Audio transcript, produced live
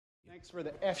Thanks for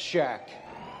the F Shack.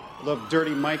 Love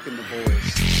Dirty Mike and the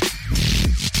boys.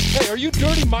 Hey, are you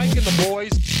Dirty Mike and the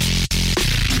boys?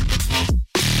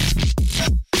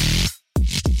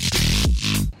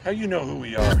 How you know who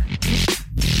we are?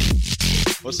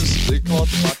 What's this? They call it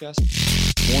the podcast?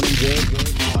 Morning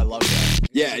Good. Oh, I love that.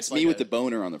 Yeah, it's me with the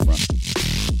boner on the front.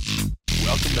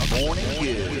 Welcome to Morning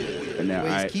Good. And now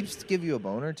Wait, Keeps give you a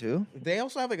boner too? They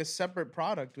also have like a separate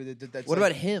product with it. That's What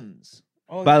like, about hymns?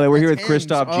 Oh, By the way, we're here that's with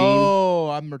Christoph Hims. Jean. Oh,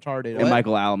 I'm retarded. and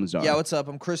Michael Almanzar. Yeah, what's up?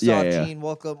 I'm Christoph Yeah. Jean.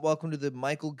 Welcome to the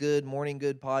Michael Good Morning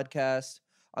Good podcast.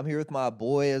 I'm here with my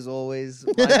boy as always,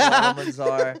 Michael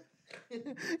Almanzar.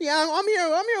 Yeah, I'm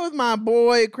here with my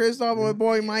boy Christoph and my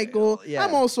boy Michael. Yeah.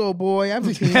 I'm also a boy. I'm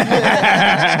a teen.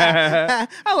 I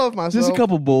love myself. Just a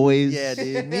couple boys. Yeah,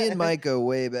 dude. Me and Mike go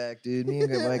way back, dude. Me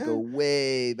and Mike go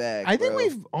way back. I think bro.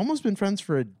 we've almost been friends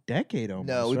for a decade almost.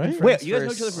 No, we've been right? friends Wait, you guys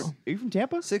know each other for from... Are you from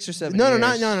Tampa? 6 or 7 No, years.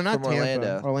 not from Tampa.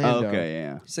 Orlando. Orlando. Oh, okay,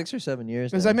 yeah. 6 or 7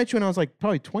 years. Because now. I met you when I was like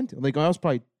probably 20. Like I was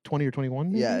probably 20 or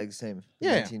 21. maybe? Yeah, same.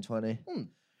 Yeah. 1920.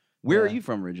 Where are Yeah. you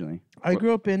from originally? I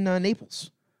grew up in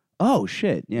Naples. Oh,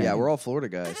 shit. Yeah, Yeah, we're all Florida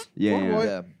guys. Yeah, Florida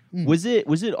yeah. boy. Yeah.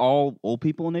 Was it all old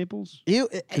people in Naples?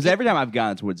 Because every time I've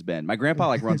gone, it's where it's been. My grandpa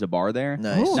like runs a bar there.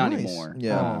 Nice. Oh, Not nice. anymore.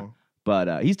 Yeah.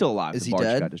 But he's still alive. Is The he bar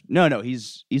just dead? got no,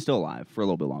 he's still alive for a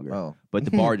little bit longer. Oh. But the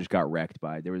bar just got wrecked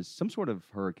by there was some sort of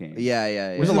hurricane. Yeah.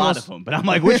 There's a lot of them, but I'm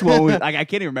like, which one was? Like, I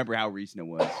can't even remember how recent it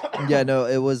was. Yeah, no,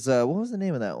 it was, what was the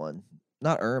name of that one?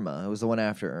 Not Irma. It was the one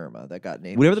after Irma that got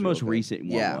named. Whatever the most recent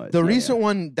one Yeah. was. The yeah, recent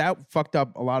one that fucked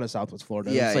up a lot of Southwest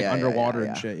Florida. Yeah, it's like yeah, underwater yeah.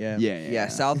 and shit. Yeah. Yeah.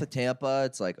 South of Tampa,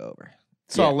 it's like over.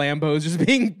 Saw Lambos just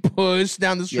being pushed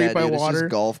down the street Yeah, by dude, it's water.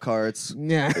 just golf carts.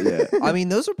 Yeah. Yeah. I mean,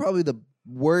 those are probably the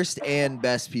worst and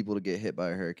best people to get hit by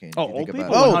a hurricane. Oh, if you old think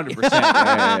people? about it. 100%.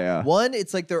 Yeah. One,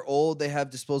 it's like they're old, they have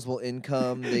disposable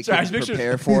income, they Sorry, I can was picturing-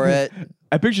 prepare for it.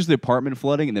 I picture the apartment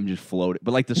flooding and them just floating,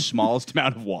 but like the smallest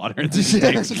amount of water and just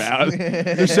takes them out.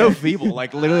 They're so feeble,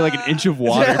 like literally like an inch of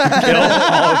water could kill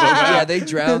all of them. Yeah, they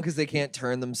drown because they can't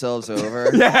turn themselves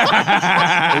over. They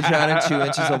drown in 2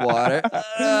 inches of water.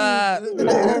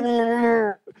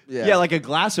 Yeah, like a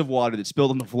glass of water that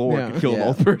spilled on the floor Yeah. could kill an Yeah.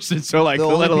 old person. So like, The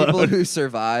only let people alone. who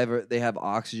survive, they have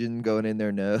oxygen going in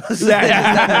their nose. And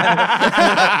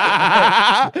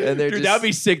they're Dude, just- that would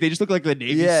be sick. They just look like the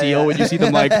Navy Yeah, SEAL yeah. when you see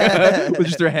them like with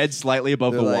just their head slightly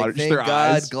above They're the like, water, just thank their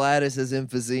God eyes. Gladys has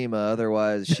emphysema,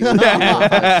 otherwise she would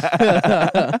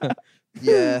have.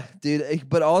 Yeah, dude.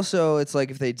 But also, it's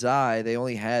like if they die, they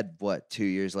only had, 2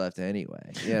 years left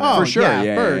anyway. You know? Oh, For sure, Yeah,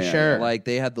 yeah, for yeah, yeah. sure. Like,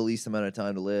 they have the least amount of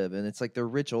time to live. And it's like they're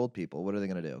rich old people. What are they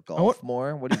going to do? Golf want-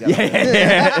 more? What do you got?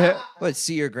 Yeah. What,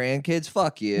 see your grandkids?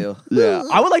 Fuck you. Yeah,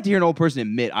 I would like to hear an old person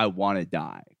admit I want to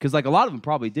die because like a lot of them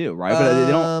probably do, right? But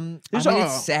they don't. I mean, There's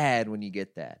it's sad when you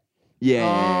get that. Yeah,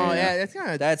 Oh, yeah, that's kind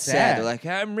of That's sad. They're like,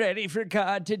 I'm ready for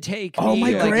God to take oh, me.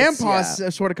 my Like, grandpa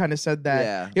it's- sort of kind of said that.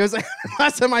 Yeah. He was like,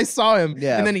 last time I saw him,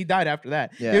 Yeah. and then he died after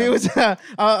that. Yeah. It was, I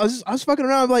was fucking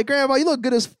around. I'm like, Grandpa, you look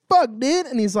good as fuck, dude.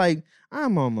 And he's like,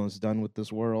 I'm almost done with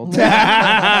this world.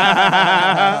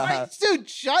 I'm like, dude,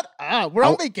 shut up. We're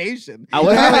on vacation. I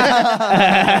was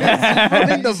I'm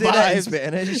in the You say that in vibes.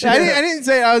 Spanish? I didn't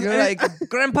say I was You're like,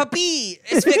 Grandpapi,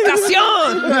 es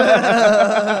vacación.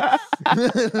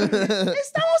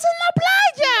 Estamos en la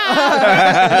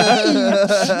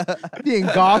playa. Being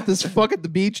goth as fuck at the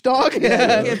beach, dog.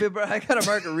 Yeah, bro, I got a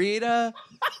margarita.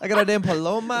 I got a damn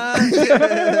paloma. I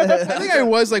think I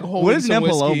was like holding what is an some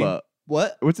whiskey. empaloma?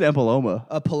 What? What's an empaloma?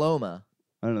 A paloma.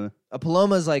 I don't know. A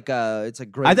paloma is like it's a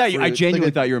great. I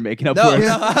genuinely thought you were making up No, words.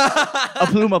 no. A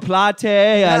pluma plate,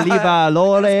 aliva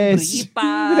lores,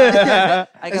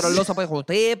 I got a los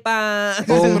apajotepa.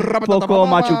 un poco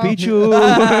Machu Picchu.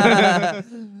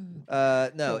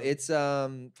 No, it's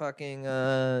fucking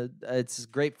it's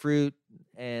grapefruit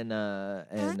and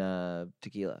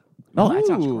tequila. Oh, that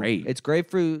sounds Ooh. great. It's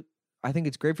grapefruit. I think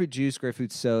it's grapefruit juice,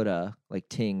 grapefruit soda, like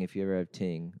Ting if you ever have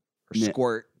Ting or Yeah.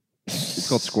 Squirt. It's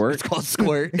called Squirt. It's called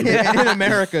Squirt. In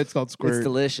America, it's called Squirt. It's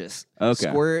delicious. Okay.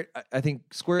 Squirt. I think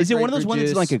Squirt. Is it one of those ones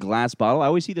grapefruit that's like a juice. glass bottle? I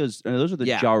always see those. Those are the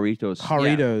Yeah. Jarritos.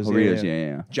 Jarritos. Jarritos, Yeah.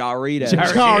 yeah. Jarritos.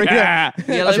 Jarritos. Yeah.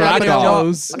 Yeah, That's let what me I get a call jar-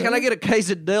 those. Can I get a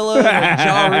quesadilla with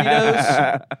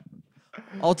Jarritos?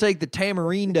 I'll take the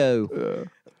tamarindo.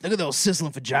 Look at those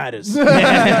sizzling vaginas.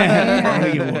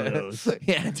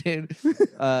 Yeah, dude.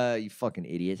 You fucking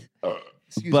idiot.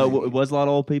 But it was a lot of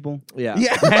old people. Yeah.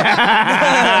 Yeah.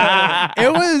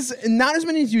 It was not as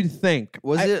many as you'd think.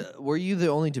 Were you the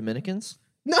only Dominicans?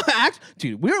 No, actually,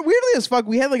 dude, we were weirdly as fuck.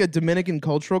 We had like a Dominican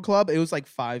cultural club. It was like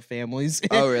 5 families.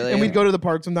 Oh, really? And we'd go to the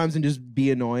park sometimes and just be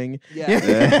annoying. Yeah.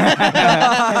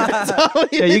 That's all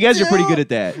we Yeah, you would guys are pretty do. good at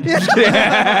that.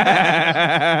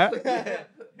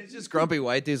 It's just grumpy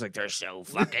white dudes like they're so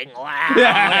fucking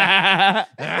loud.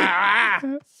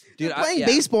 Dude, Playing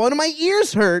baseball and my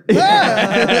ears hurt. How's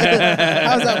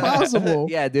that possible?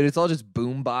 Yeah, dude, it's all just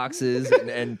boom boxes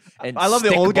and I love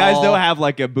the old guys though have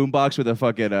like a boombox with a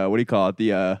fucking what do you call it?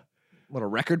 The what, a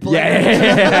record player?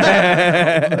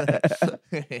 yeah.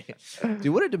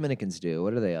 Dude, what do Dominicans do?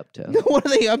 What are they up to? What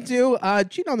are they up to?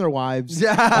 Cheat on their wives.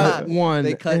 One.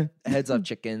 They cut heads off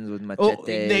chickens with machetes. Oh,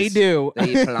 they do.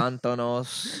 They eat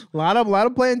plantanos. A lot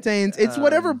of plantains. It's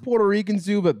whatever Puerto Ricans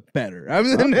do, but better. I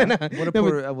mean,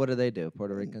 What do they do,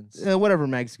 Puerto Ricans? whatever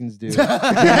Mexicans do.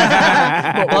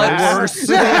 But worse.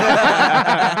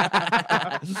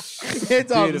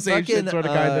 It's all Dude, the same shit, sort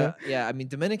of, kind of. Yeah, I mean,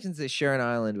 Dominicans, they share an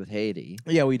island with Haiti,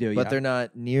 Yeah, we do. but they're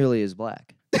not nearly as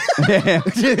black. I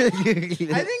think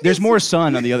There's more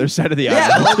sun on the other side of the Yeah,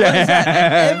 island. like, what is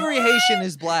that? Every Haitian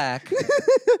is black.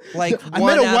 Like I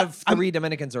one met a out whi- of three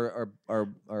Dominicans are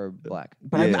black.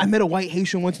 But Yeah. I met a white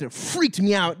Haitian once and it freaked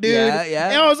me out, dude. Yeah, yeah.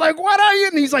 And I was like, "What are you?"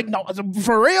 And he's like, "No,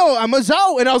 for real, I'm a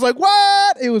Zoe." And I was like,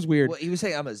 "What?" It was weird. Well, he was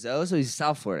saying I'm a Zoe, so he's a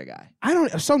South Florida guy. I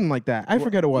don't something like that. I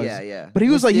forget it was. Yeah. But he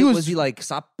was like, Was he like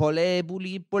sapole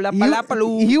buli pula pala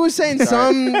palu? He was saying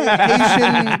some Haitian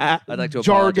I'd like to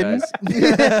jargon,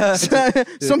 apologize.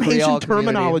 some Creole Haitian community.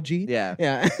 terminology. Yeah.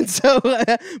 yeah. And so,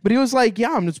 but he was like,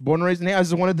 "Yeah, I'm just born and raised in Haiti. I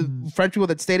was one of the French people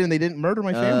that stayed and they didn't murder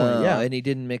my family." Yeah, and he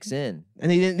didn't mix in.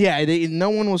 and he didn't. Yeah, no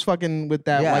one was fucking with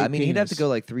that. Yeah, white I mean, he'd have to penis. go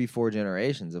like 3-4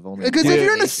 generations of only. Because white if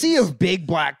you're in a Haitians. sea of big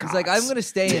black cocks, He's like, I'm gonna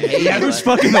stay in Haiti. Yeah, who's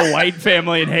but- fucking the white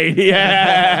family in Haiti?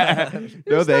 Yeah. No,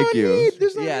 There's thank no you. need,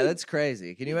 there's no Yeah, need. that's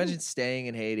crazy. Can you imagine staying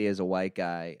in Haiti as a white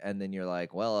guy and then you're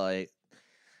like, well, I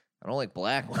don't like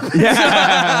black ones.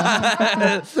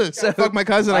 So fuck my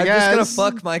cousin. I I'm guess just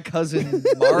gonna fuck my cousin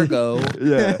Margot.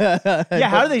 Yeah. Yeah,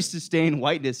 how do they sustain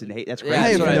whiteness in Haiti? That's crazy. Yeah, I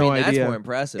that's have what I no mean. That's idea. more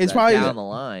impressive. It's that probably down the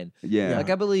line. Yeah. Like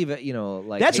I believe it. You know,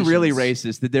 like That's really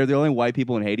Haitians- racist that they're the only white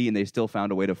people in Haiti and they still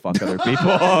found a way to fuck other people.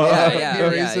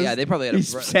 Racist. They probably had He a.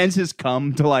 sends his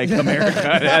cum to like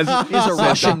America. He's a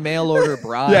Russian mail order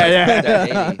bride. Yeah. to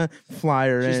Haiti.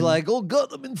 flyer She's in. like, oh god,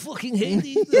 I'm in fucking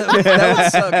Haiti. That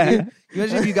would suck, dude. Can you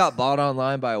imagine if you got bought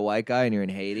online by a white guy and you're in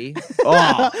Haiti?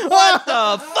 Oh. What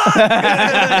the fuck?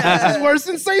 This is worse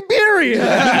than Siberia.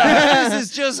 This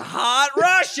is just hot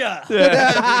Russia.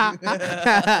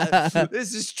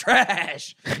 This is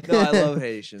trash. No, I love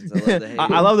Haitians. I love the Haitians.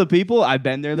 I love the people. I've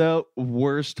been there though.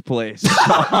 Worst place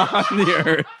on the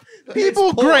earth. People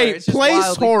It's poor. great, It's just place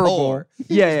wildly horrible. poor.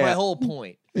 Yeah, That's my yeah. whole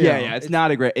point. Yeah, it's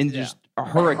not a great and just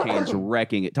hurricanes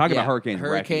wrecking it. Talk about hurricanes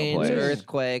wrecking the hurricanes, place.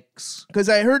 earthquakes. Because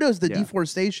I heard it was the Yeah.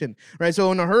 deforestation, right? So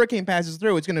when a hurricane passes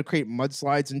through, it's going to create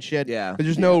mudslides and shit. Yeah. Because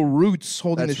there's no roots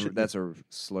holding That's the shit. that's a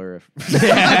slur.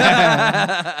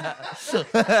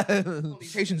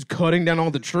 Plantations cutting down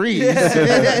all the trees.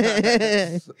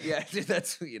 Yeah, dude,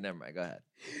 that's never mind. Go ahead.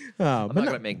 Oh, I'm but not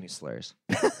no- gonna make new slurs.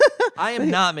 I am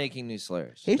not making new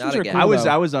slurs. Haitians Not are again. cool.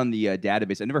 I was on the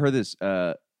database. I never heard this.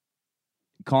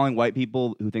 Calling white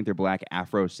people who think they're black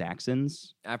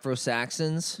Afro-Saxons.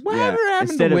 Afro-Saxons. Whatever happened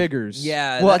to Instead of- Wiggers?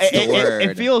 Yeah, Well, that's the word.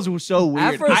 it feels so weird.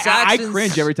 I Afro-Saxons-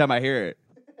 cringe every time I hear it.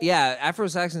 Yeah,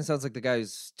 Afro-Saxon sounds like the guy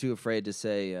who's too afraid to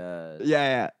say. Yeah.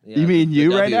 Yeah, You mean the you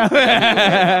W- right now? the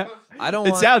W word. I don't.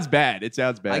 It want, sounds bad. It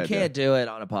sounds bad. I can't do it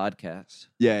on a podcast.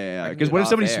 Yeah. I can Because get what it if off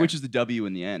somebody air. switches the W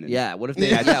in the end? and- Yeah. What if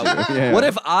they? Yeah. Yeah. What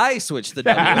if I switch the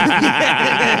W?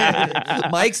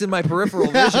 Mike's in my peripheral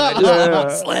vision. I just let one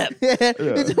slip.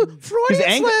 It's a Because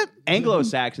Freudian slip.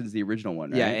 Anglo-Saxon's the original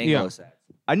one, right? Yeah, Anglo-Saxon.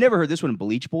 I never heard this one.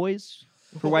 Bleach Boys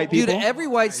for white people. Dude, every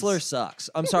white slur sucks.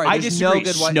 I'm sorry. I there's disagree. no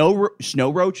good white. Snow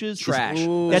roaches. is- Trash.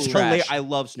 That's Ooh. Trash. I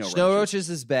love snow roaches. Snow roaches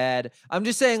is bad. I'm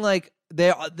just saying, like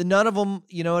none of them.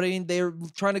 You know what I mean? They're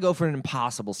trying to go for an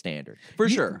impossible standard. For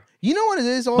sure. You know what it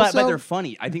is also? But they're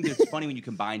funny. I think it's funny when you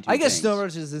combine two I guess things. snow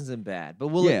roaches isn't bad, but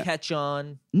will Yeah. it catch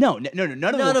on? No, none of them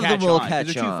None will of them catch will on, 'cause catch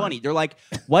They're too on. funny. They're like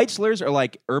white slurs are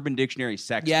like Urban Dictionary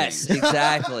sex Yes, things.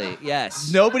 exactly. Yes.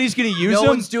 Nobody's gonna use No them.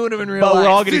 one's doing them in real but life. we're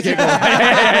all gonna giggle.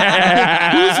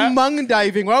 Who's Hmong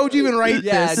diving? Why would you even write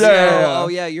Yeah, this? dude, Yeah. oh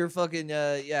yeah, you're fucking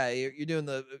you're doing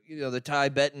the the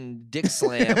Tibetan dick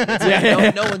slam. It's Yeah.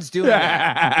 like, no one's doing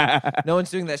that. No one's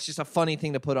doing that. It's just a funny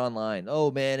thing to put online. Oh,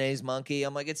 mayonnaise monkey.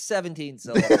 I'm like, it's 17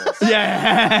 syllables.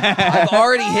 Yeah. I've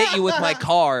already hit you with my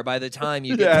car by the time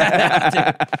you get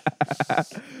that out.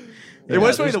 It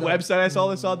was funny, there's the no- website I saw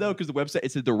this on, though, because the website,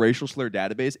 it said the racial slur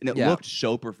database, and it Yeah. looked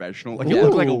so professional. Like, it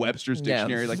looked like a Ooh. Webster's Yeah.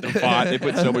 dictionary, like the font they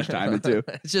put so much time into.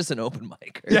 It's just an open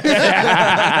micer.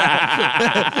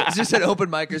 It's just an open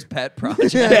micer's pet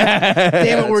project.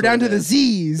 Damn it, we're what down it to the is.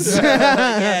 Z's.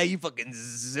 Yeah, you fucking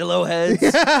Zillow heads.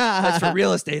 That's for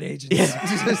real estate agents.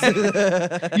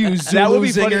 You That Zulu would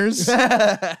be funny. zingers.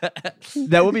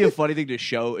 That would be a funny thing to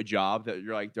show a job that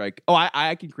you're like, oh,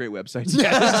 I can create websites.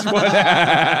 Yeah, this is what.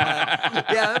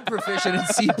 Yeah, I'm proficient in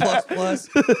C++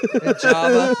 and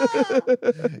Java.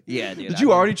 Yeah, dude. Did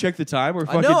you already check the time? We're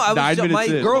fucking No, I 9 was. minutes My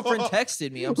in. girlfriend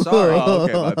texted me. I'm sorry. Oh,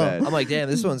 okay, my bad. I'm like, damn,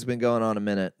 this one's been going on a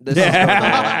minute. This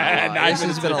Yeah.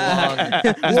 has been a long.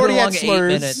 This has Already been a had long 8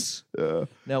 slurs. minutes.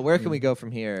 No, where can we go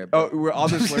from here? Oh, we're on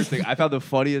this slurs thing. I found the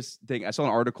funniest thing. I saw an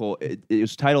article. It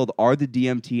was titled, "Are the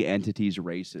DMT entities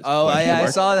racist?" Oh, Question yeah, I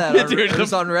mark. saw that. Dude, It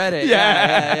was on Reddit.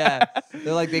 Yeah. Yeah.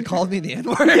 They're like, they called me the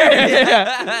N-word.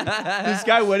 This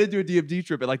guy went into a DMT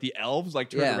trip, and like the elves like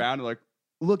turned Yeah. around and like,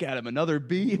 look at him, another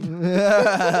beep.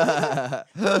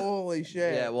 Holy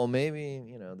shit. Yeah, well, maybe,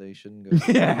 they shouldn't go.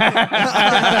 The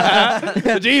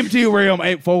DMT realm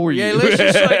ain't for you. Yeah, let's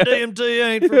just say DMT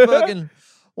ain't for fucking.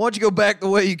 Why don't you go back the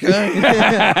way you came?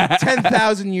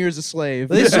 10,000 years a slave.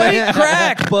 This ain't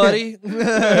crack, buddy.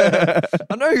 I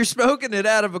know you're smoking it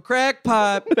out of a crack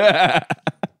pipe, but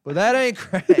that ain't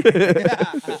crack.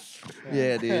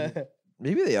 Yeah, dude.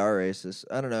 Maybe they are racist.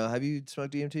 I don't know. Have you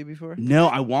smoked DMT before? No,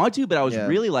 I want to, but I was Yeah.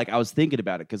 really like, I was thinking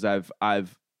about it because I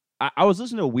was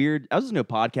listening to I was listening to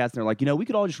a podcast and they're like, we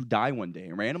could all just die one day.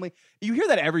 And randomly, you hear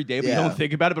that every day, but you Yeah. don't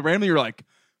think about it. But randomly, you're like,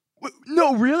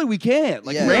 no, really, we can't.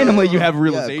 Like Yeah. randomly, you have a Yeah, of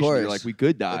realization. You're course. like, we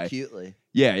could die. Acutely.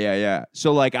 Yeah.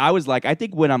 So like, I was like, I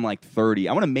think when I'm like 30,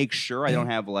 I want to make sure I don't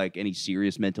have like any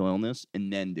serious mental illness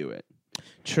and then do it.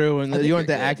 True, and I think you want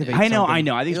you're to good. activate I know. something.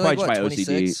 I think You're it's probably like, just my what, OCD.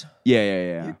 26?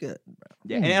 Yeah. You're good.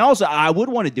 Yeah, and also I would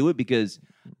want to do it because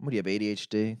What do you have,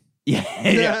 ADHD?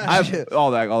 yeah, I've,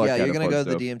 all that. Yeah, kind you're of going to fun go to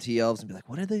stuff. the DMT elves and be like,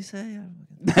 what did they say?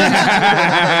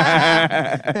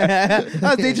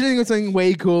 Oh, they just think something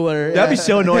way cooler. That'd be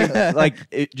so annoying. Like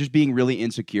just being really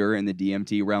insecure in the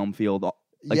DMT realm field. Like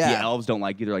the Yeah. elves don't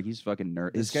like you. They're like, he's fucking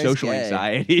nerd. This His guy's social gay.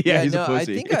 anxiety. yeah, he's no, a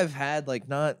pussy. I think I've had I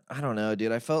don't know,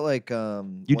 dude. I felt like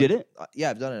You did it?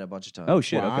 Yeah, I've done it a bunch of times. Oh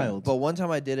shit. Okay. Wild. But one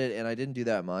time I did it and I didn't do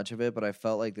that much of it, but I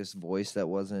felt like this voice that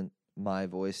wasn't my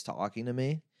voice talking to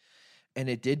me. And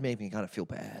it did make me kind of feel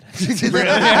bad.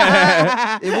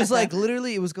 It was like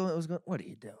literally, it was going, what are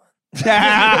you doing? Smoking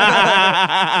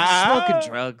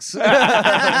drugs.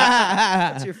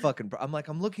 That's your fucking I'm like,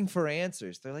 I'm looking for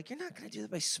answers. They're like, you're not gonna do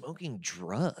that by smoking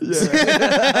drugs.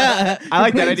 I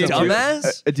like that idea too.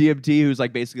 Dumbass. A DMT who's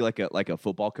like basically like a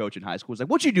football coach in high school. Was like,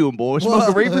 what you doing, boy? Smoking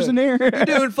Whoa. reefers in there? You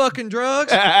doing fucking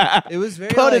drugs? It was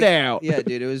very Cut it like- out. Yeah,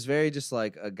 dude. It was very just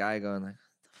like a guy going like,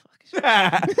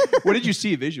 What did you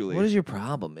see visually? what is your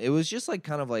problem? It was just like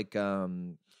kind of like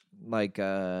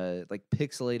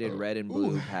pixelated red and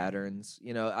blue patterns,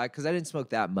 because I didn't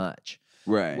smoke that much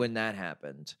right. when that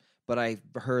happened, but I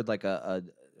heard like a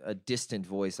distant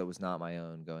voice that was not my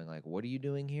own going like, what are you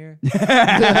doing here? And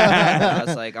I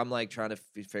was like, I'm like trying to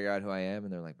figure out who I am,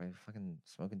 and they're like, are you fucking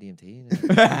smoking DMT? What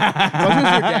was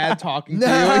your dad talking to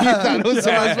you? And you thought it was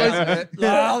someone's voice?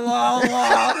 La, la,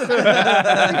 la.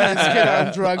 This kid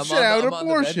on drugs. I'm Shit on out the- I'm on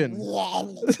the bed.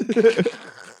 abortion.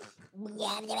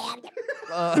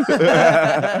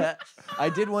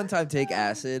 I did one time take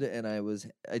acid, and I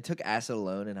took acid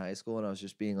alone in high school, and I was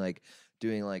just being like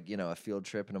doing like a field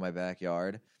trip into my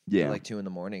backyard. Yeah. At like 2 a.m,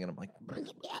 and I'm like,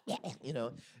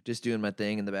 just doing my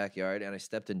thing in the backyard, and I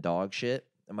stepped in dog shit,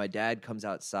 and my dad comes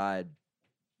outside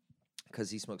because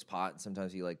he smokes pot, and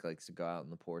sometimes he likes to go out on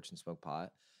the porch and smoke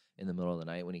pot in the middle of the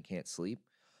night when he can't sleep.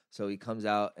 So he comes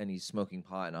out and he's smoking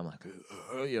pot, and I'm like,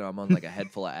 I'm on like a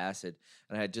head full of acid,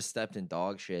 and I had just stepped in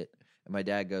dog shit, and my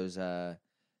dad goes,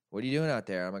 "What are you doing out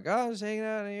there?" I'm like, "Oh, I'm just hanging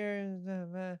out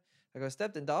here." I go,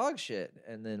 "Stepped in dog shit,"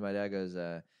 and then my dad goes,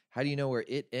 "How do you know where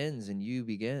it ends and you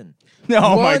begin?"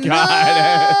 Oh my What?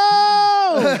 god.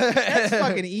 No! That's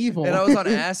fucking evil. And I was on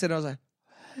acid, and I was like,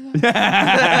 and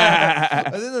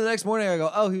then the next morning I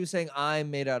go, "Oh, he was saying I'm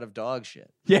made out of dog shit."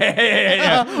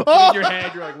 Yeah. In your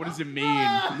head, you're like, what does it mean?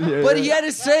 But he had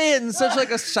to say it in such like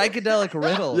a psychedelic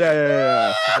riddle.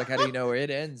 Yeah. He's like, "How do you know where it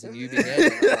ends and you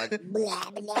begin?" And I'm like,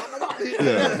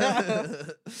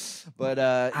 but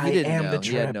I he didn't am know. the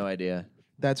He had trip. no idea.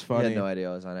 That's He funny. had no idea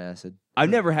I was on acid. I've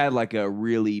never had like a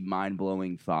really mind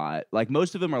blowing thought. Like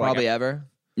most of them are Probably like ever.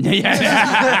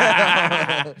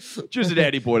 yeah. Just at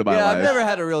any point of my Yeah, life. I've never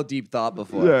had a real deep thought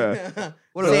before. Yeah.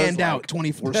 What are those Stand out like?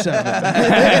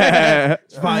 24/7.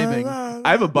 It's vibing.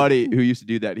 I have a buddy who used to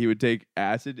do that. He would take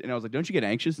acid, and I was like, "Don't you get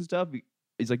anxious and stuff?"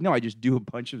 He's like, no, I just do a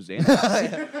bunch of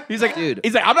Xanax. He's like, Dude.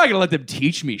 He's like, I'm not gonna let them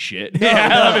teach me shit.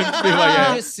 Let me be like, I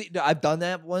yeah. just see, I've done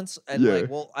that once, and Yeah.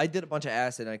 I did a bunch of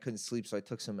acid and I couldn't sleep, so I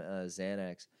took some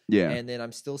Xanax. Yeah. And then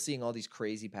I'm still seeing all these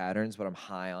crazy patterns, but I'm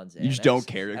high on Xanax. You just don't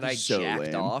care. And You're I so jacked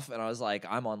lame. off, and I was like,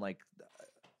 I'm on like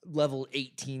level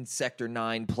 18, sector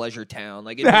 9, Pleasure Town.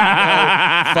 Like, it made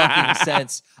no fucking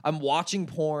sense. I'm watching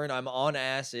porn. I'm on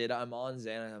acid. I'm on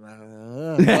Xanax. I'm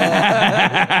like,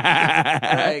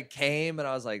 and I came, and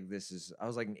I was like, I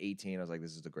was like 18. I was like,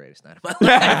 this is the greatest night of my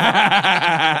life.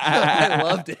 I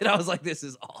loved it. I was like, this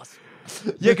is awesome.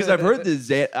 Yeah, because I've heard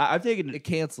the I've taken. It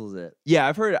cancels it.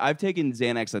 Yeah, I've taken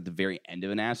Xanax at the very end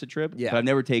of an acid trip. Yeah. But I've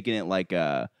never taken it like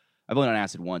I've only done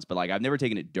acid once, but like I've never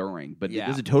taken it during. But Yeah.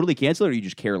 does it totally cancel it, or you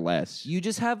just care less? You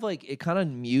just have like, it kind of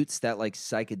mutes that like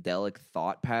psychedelic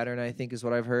thought pattern, I think is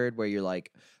what I've heard, where you're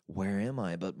like, where am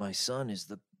I? But my son is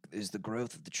the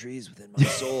growth of the trees within my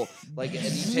soul. Like, and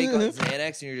you take on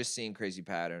Xanax and you're just seeing crazy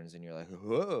patterns, and you're like,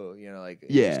 whoa, like, you're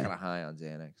just Yeah. kind of high on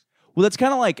Xanax. Well, that's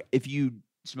kind of like if you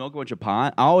smoke a bunch of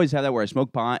pot. I always have that where I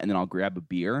smoke pot and then I'll grab a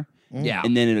beer. Yeah.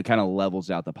 And then it kind of levels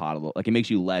out the pot a little. Like it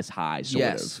makes you less high, sort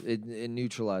Yes, of. it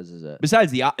neutralizes it.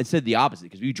 Besides, it said the opposite,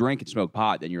 because if you drink and smoke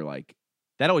pot, then you're like,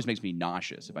 that always makes me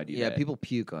nauseous if I do Yeah, that. people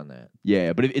puke on that.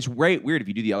 Yeah, but it's weird if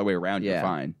you do the other way around, you're Yeah.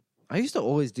 fine. I used to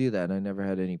always do that, and I never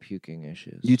had any puking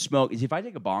issues. You'd smoke. If I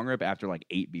take a bong rip after like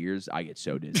 8 beers, I get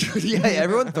so dizzy. Yeah,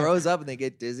 everyone throws up and they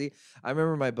get dizzy. I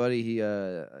remember my buddy, he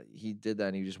did that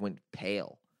and he just went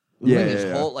pale. Yeah, Like his yeah,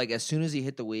 yeah. whole, like as soon as he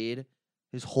hit the weed,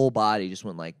 his whole body just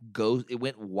went like it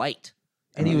went white.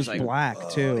 And he was like, black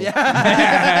too.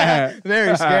 Yeah.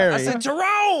 Very scary. I said,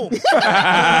 Jerome!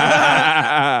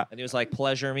 And he was like,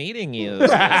 pleasure meeting you. He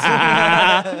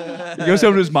goes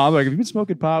over to his mom, like, have you been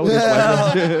smoking pot with his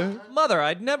wife? Mother,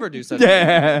 I'd never do such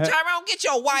Yeah. a thing. Tyrone, get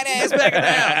your white ass back in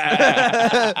the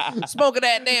house. Smoking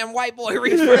that damn white boy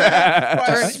reefer.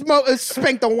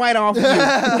 Spank the white off you.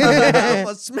 I'm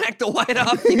gonna smack the white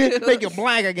off you. Make you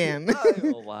black again.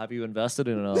 Oh, well, have you invested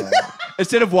in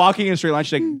Instead of walking in a straight line,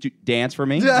 she's like, dance for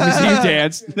me. Let me see you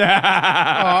dance. Yeah,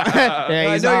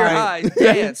 I he's know you're high. high.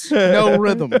 Dance. No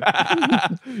rhythm.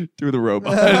 Through the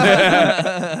robot.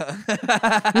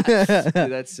 Dude,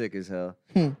 that's sick as hell.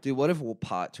 Dude, what if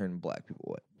pot turned black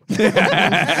people white?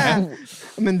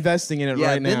 I'm investing in it Yeah,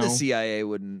 right then now. the CIA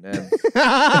wouldn't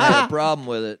have a problem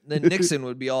with it. Then Nixon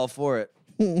would be all for it.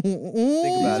 Think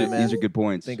about it, man. These are good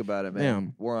points. Think about it, man.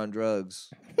 Damn. War on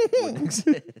drugs wouldn't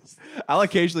exist. I'll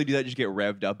occasionally do that, just get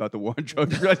revved up about the war on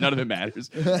drugs. Realize none of it matters.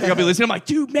 Like, I'll be listening. I'm like,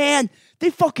 dude, man, they're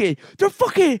trying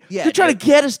to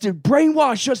get us to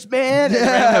brainwash us, man. And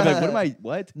I'm like,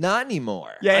 what? Not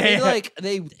anymore. Yeah, I mean, yeah. like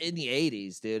they in the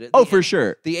 80s, dude. Oh, The- for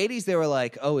sure. The 80s, they were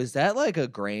like, "Oh, is that like a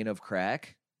grain of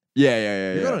crack?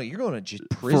 Yeah. You're going to just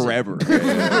prison Forever. You're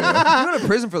going to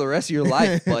prison for the rest of your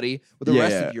life, buddy, with the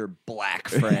rest Yeah. of your black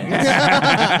friends."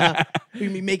 We're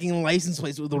gonna be making license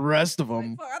plates with the rest of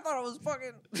them. I thought it was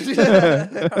fucking.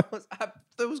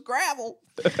 There was gravel.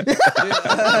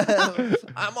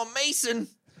 I'm a mason.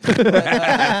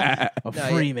 A No,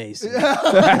 Freemason. No,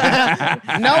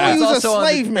 No, he was a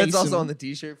slave mason. It's also on the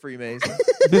T-shirt, Freemason.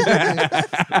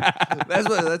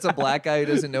 That's a black guy who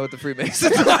doesn't know what the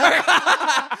Freemasons are.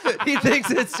 He thinks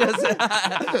it's just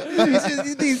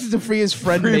He thinks he's the freest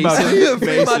friend Free my- Mason.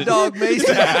 free my dog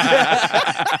Mason.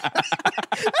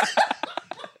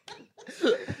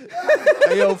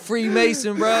 Hey, yo,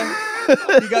 Freemason, bro.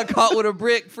 You got caught with a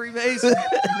brick, Freemason.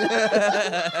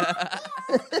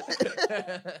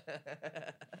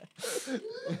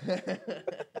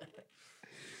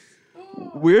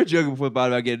 We were joking before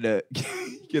about getting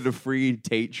a free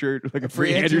Tate shirt, like a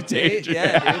free Andrew Tate shirt.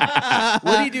 Yeah, dude.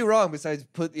 What do you do wrong besides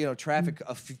put traffic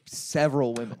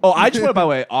several women? Oh, I just want to, by the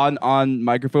way, on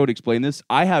microphone explain this.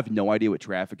 I have no idea what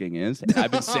trafficking is. And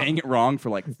I've been saying it wrong for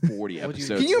like 40 What'd you-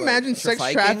 episodes. Can you imagine sex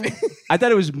Trafficking? trafficking? I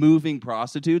thought it was moving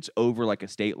prostitutes over like a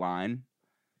state line.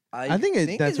 I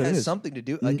think that's what it has is. something to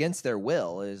do against their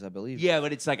will, I believe. Yeah,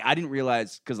 but it's like I didn't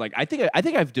realize because like I think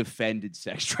I've defended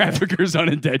sex traffickers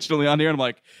unintentionally on here. And I'm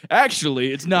like,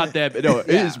 actually, it's not that bad. No, it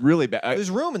Yeah. is really bad.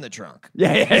 There's room in the trunk.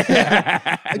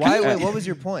 Yeah. Wait, what was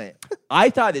your point? I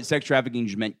thought that sex trafficking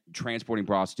just meant transporting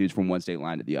prostitutes from one state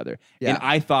line to the other. Yeah. And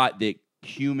I thought that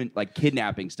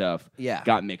kidnapping stuff Yeah.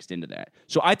 got mixed into that.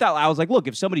 So I was like, look,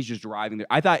 if somebody's just driving there,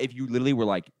 I thought if you literally were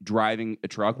like driving a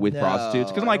truck with prostitutes,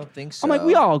 because I'm I like, don't think I'm like, so.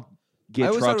 we all get I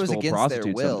always thought it trucks was full of against their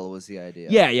prostitutes. will was the idea.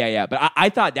 Yeah. But I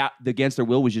thought that the against their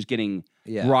will was just getting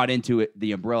brought into it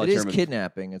the umbrella It is term of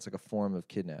kidnapping. It's like a form of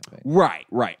kidnapping. Right.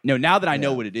 No, now that I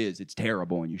know what it is, it's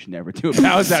terrible and you should never do it. But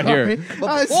I was out here.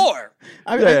 But before,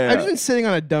 I've just been sitting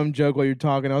on a dumb joke while you're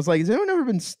talking. I was like, has anyone ever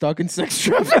been stuck in sex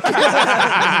trafficking?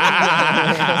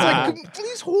 It's like,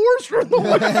 these whores run the way.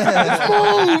 Let's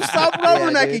move. Stop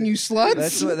rubbernecking, dude. you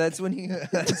sluts. That's when you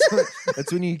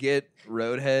that's when you get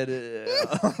roadhead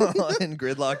in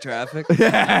gridlock traffic.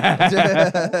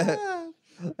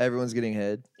 Everyone's getting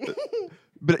head.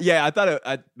 But yeah, I thought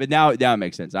but now it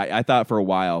makes sense. I thought for a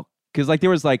while because like there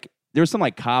was some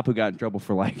like cop who got in trouble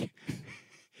for like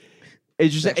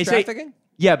it's just Sex trafficking?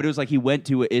 Yeah, but it was like he went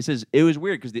to it says it was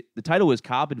weird because the title was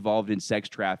cop involved in sex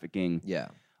trafficking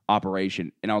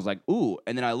operation, and I was like ooh,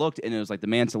 and then I looked and it was like the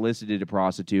man solicited a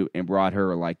prostitute and brought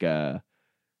her like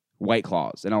White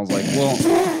Claws, and I was like, well,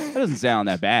 that doesn't sound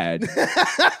that bad.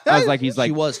 I was like, he's like,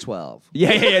 she was 12.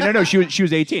 Yeah. No, she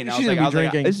was 18. I was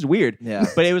like, this is weird. Yeah,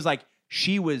 but it was like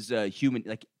she was human.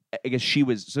 Like I guess she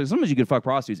was. So sometimes you can fuck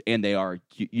prostitutes, and they are.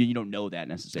 You don't know that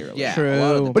necessarily. Yeah,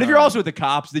 True. But if you're also with the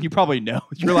cops, then you probably know.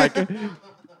 You're like.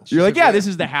 You're like, yeah, this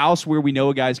is the house where we know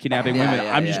a guy's kidnapping women.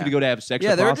 I'm just going to go to have sex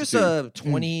with a prostitute. Yeah, there are just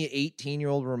 20,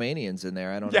 18-year-old Romanians in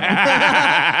there. I don't know.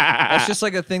 That's just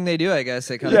like a thing they do, I guess.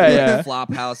 They kind of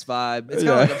flop house vibe. It's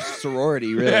kind of like a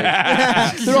sorority, really.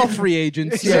 They're all free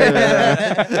agents. You're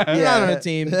not on a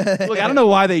team. Look, I don't know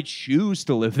why they choose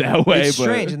to live that way. It's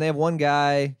strange, and they have one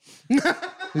guy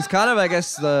who's kind of, I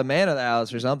guess, the man of the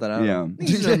house or something. I don't know.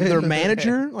 He's their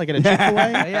manager, like at a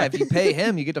Chick-fil-A. Yeah, if you pay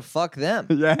him, you get to fuck them.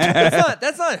 Yeah.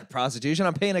 That's not prostitution.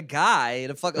 I'm paying a guy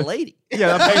to fuck a lady.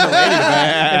 Yeah, I'm paying a lady,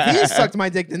 man. If he sucked my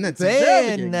dick, then that's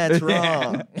Then that's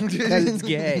wrong. Because it's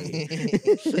gay.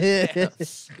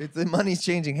 The money's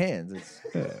changing hands.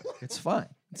 It's fine.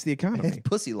 It's the economy. It's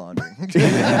pussy laundering.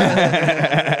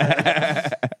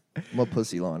 I'm a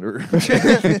pussy launderer.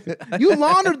 You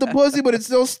laundered the pussy, but it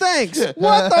still stinks.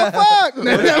 What the fuck?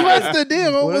 What's the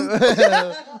deal?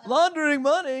 Laundering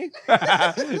money.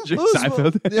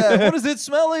 Seinfeld. Yeah. What is it?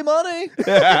 Smelly money?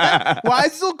 Why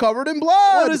is it still covered in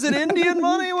blood? What is it? Indian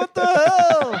money? What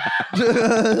the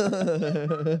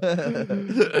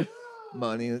hell?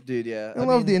 Money, dude. Yeah. I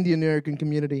love the Indian American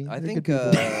community. I They're think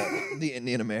good people. the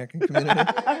Indian American community.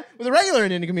 With the regular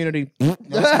Indian community.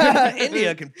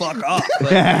 India can fuck off.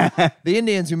 But the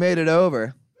Indians who made it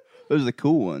over, Those are the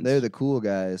cool ones. they're the cool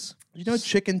guys. You know,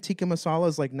 chicken tikka masala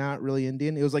is like not really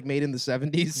Indian. It was like made in the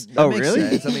 70s. That makes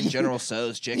sense. I mean, General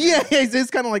Tso's chicken. Yeah, it's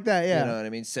kind of like that. Yeah. You know what I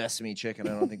mean? Sesame chicken.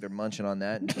 I don't think they're munching on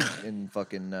that in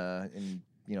fucking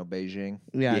Beijing.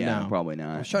 Yeah, no. probably I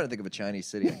not. was trying to think of a Chinese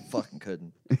city. I fucking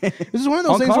couldn't. This is one of those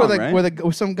Hong things Kong, where right?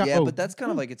 where some guy. Yeah, oh, but that's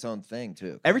kind of like its own thing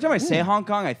too. Every time I say Hong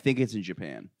Kong, I think it's in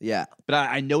Japan. Yeah, But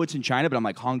I know it's in China, but I'm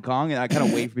like, Hong Kong? And I kind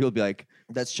of wait for people to be like,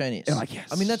 that's Chinese. I'm like, yes.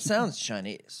 I mean, that sounds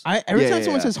Chinese. Every Yeah, time yeah,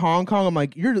 someone yeah. says Hong Kong, I'm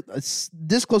like, you're this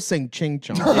close to saying Ching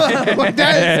Chong. Like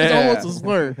that is almost a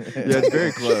slur. yeah, it's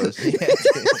very close.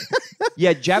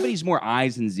 Yeah, Japanese more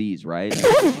I's and Z's, right?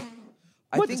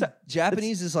 I What think is that?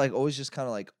 Japanese is like always just kind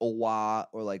of like owa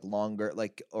or like longer,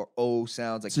 like or o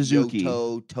sounds like Suzuki.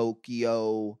 Kyoto,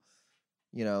 Tokyo.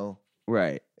 You know,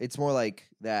 Right. it's more like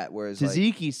that. Whereas like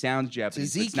Tzatziki sounds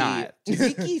Japanese, but it's not.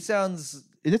 Tzatziki sounds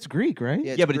That's Greek, right?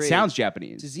 yeah, Yeah, but great. it sounds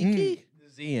Japanese. Tzatziki.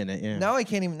 Z in it. Yeah. Now I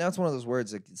can't even. Now it's one of those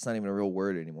words like it's not even a real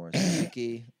word anymore.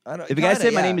 Tzatziki. I don't. If a guy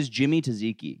said my yeah. name is Jimmy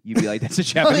Tzatziki, you'd be like, that's a Oh,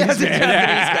 Japanese yeah, it's a man.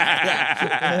 Japanese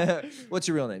guy. Yeah. What's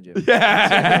your real name, Jim?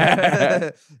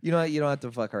 Yeah. You don't have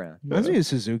to fuck around. Reminds me of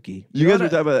Suzuki. You guys were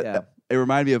talking about Yeah. it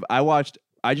reminded me of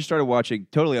I just started watching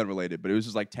totally unrelated, but it was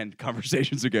just like 10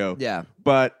 conversations ago. Yeah.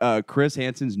 But Chris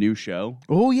Hansen's new show,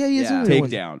 Oh yeah, he is. Yeah. a new one.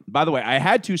 Takedown. By the way, I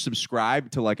had to subscribe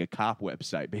to like a cop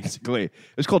website, basically.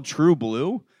 It's called True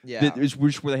Blue. Yeah. It's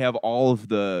where they have all of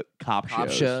the cop Pop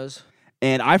shows.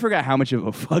 And I forgot how much of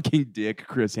a fucking dick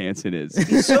Chris Hansen is.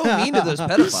 He's so mean to those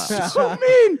pedophiles. so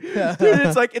mean. Dude,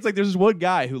 it's like there's this one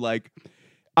guy who like,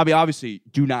 I mean, obviously,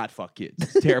 do not fuck kids.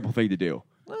 It's a terrible thing to do.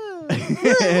 How do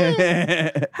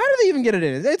they even get it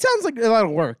in? It sounds like a lot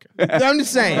of work. I'm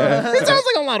just saying. It sounds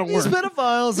like a lot of These work.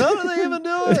 pedophiles. How do they even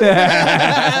do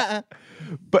it?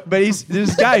 but there's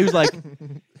this guy who's like,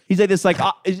 he's like this like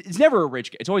it's never a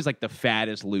rich guy. It's always like the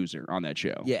fattest loser on that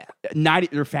show. Yeah.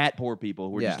 They're fat poor people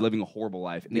who are just Yeah. living a horrible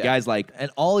life. And the Yeah. guy's like,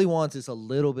 And all he wants is a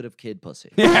little bit of kid pussy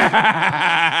to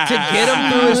get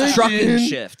him through his trucking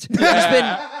shift. He's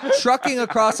been trucking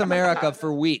across America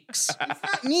for weeks.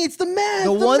 It's the math.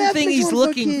 The one math thing makes he's one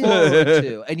looking fucking- forward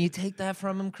to, and you take that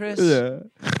from him, Chris. yeah.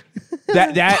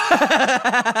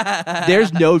 that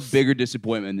there's no bigger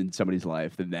disappointment in somebody's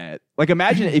life than that. Like,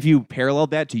 imagine if you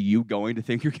paralleled that to you going to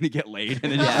think you're going to get laid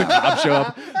and then just the cops show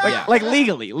up. Like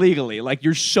legally. Like,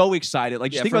 you're so excited.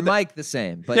 Like, just think for about Mike, the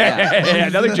same. But yeah,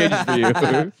 nothing changes for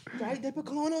you. Right, they put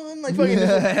cologne on, like fucking.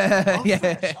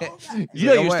 You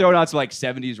know, you're throwing out some like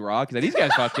 70s rock. These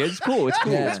guys fuck kids. It's cool. It's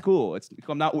cool. It's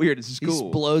cool. I'm not weird. This is cool.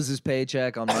 He blows his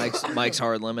paycheck on Mike's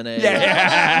Hard Lemonade.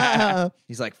 Yeah.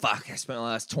 He's like, fuck, I spent the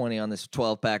last 20 on this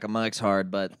 12-pack of Mike's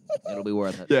Hard, but it'll be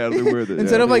worth it. Yeah, it'll be worth it.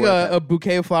 Instead of like a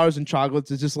bouquet of flowers and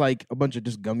chocolates, it's just like a bunch of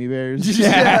just gummy bears. It's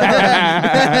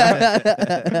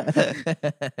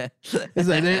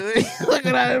like, look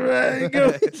at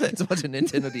that. It's a bunch of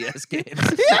Nintendo DS games.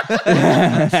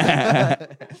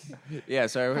 Yeah,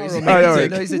 sorry. He's a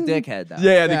dickhead, though.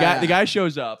 Yeah, the guy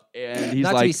shows up and he's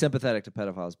not like, to be sympathetic to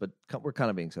pedophiles, but we're kind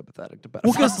of being sympathetic to pedophiles.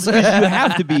 well, because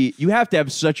you have to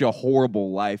have such a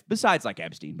horrible life. Besides, like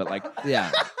Epstein, but like,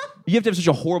 yeah, you have to have such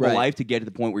a horrible life to get to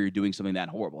the point where you're doing something that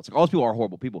horrible. It's like all those people are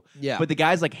horrible people. Yeah. But the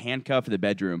guy's like handcuffed in the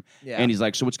bedroom, and he's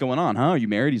like, "So what's going on? Huh? Are you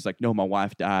married?" He's like, "No, my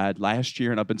wife died last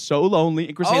year, and I've been so lonely."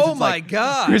 And Chris Hansen's like,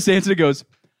 God, Chris Hansen goes,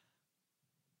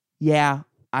 "Yeah,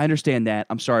 I understand that.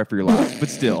 I'm sorry for your loss, but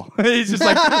still." He's just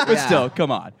like, but still,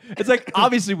 come on. It's like,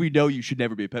 obviously we know you should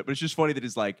never be a pet, but it's just funny that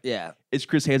it's like, it's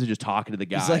Chris Hansen just talking to the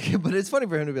guy. He's like, but it's funny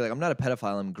for him to be like, I'm not a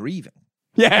pedophile, I'm grieving.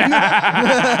 Yeah.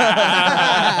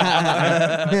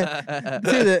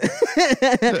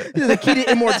 The key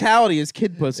to immortality is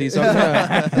kid pussy. So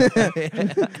I'm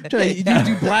trying to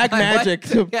do black magic.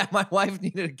 My wife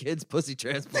needed a kid's pussy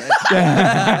transplant.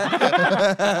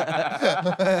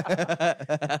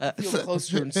 Feel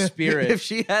closer in spirit. If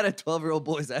she had a 12-year-old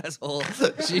boy's asshole,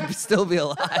 she'd still be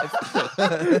alive.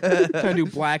 Trying to do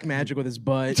black magic with his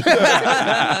butt.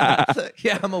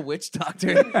 Yeah, I'm a witch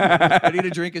doctor. I need to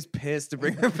drink his piss to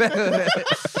bring her back.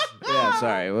 Yeah,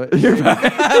 sorry. What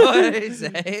did he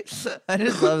say? I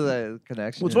just love the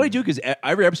connection. Well, it's funny too because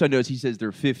every episode knows he says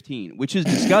they're 15, which is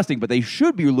disgusting. But they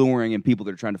should be luring in people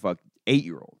that are trying to fuck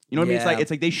 8-year-olds. You know what I mean?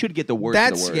 It's like they should get the worst.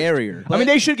 That's of the worst. scarier. I mean,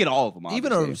 they should get all of them.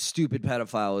 Even obviously. a stupid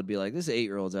pedophile would be like, "This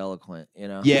 8-year-old's eloquent," you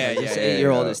know? Yeah, This yeah,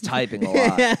 8-year-old is typing a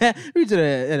lot. Reads at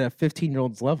a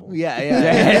 15-year-old's level.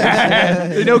 Yeah.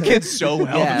 They know kids so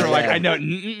well. Yeah, They're like, yeah. I know.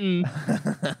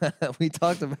 We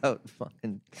talked about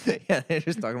fucking. Yeah, they're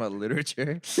just talking about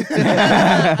literature.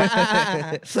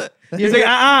 He's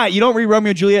like, you don't read Romeo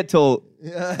and Juliet till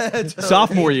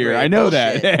sophomore year. I know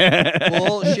that.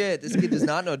 Bullshit. This kid does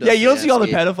not know. Yeah, you don't see all the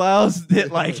pedophiles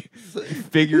that like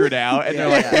figure it out, and they're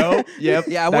like, "No, yep."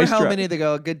 Yeah, I wonder nice how try. many they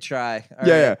go. Good try. All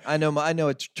Yeah, right. I know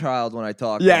a child when I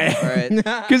talk. Yeah, All right.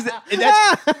 Because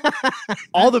that's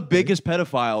all the biggest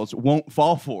pedophiles won't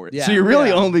fall for it. Yeah. So you're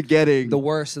really only getting The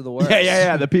worst of the worst.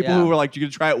 Yeah. The people who are like, you're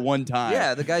gonna try it one time.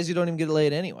 Yeah, the guys who don't even get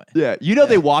laid anyway. Yeah,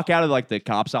 they walk out of like the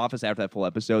cop's office after that full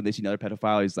episode. And they see another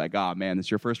pedophile. He's like, "Oh man, this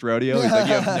is your first rodeo." He's like,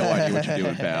 "You have no idea what you're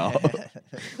doing, pal."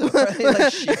 Are they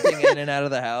like shifting in and out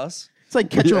of the house? It's like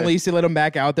catch and release. They let him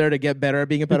back out there to get better at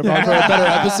being a pedophile for a better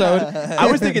episode. I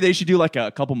was thinking they should do like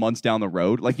a couple months down the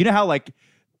road. Like, you know how like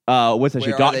what's that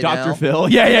shit? Where are they Dr. now? Phil.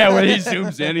 Yeah. When he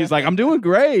zooms in, he's like, "I'm doing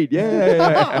great.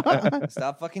 Yeah.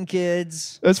 Stop fucking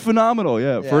kids. That's phenomenal.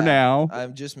 Yeah. For now,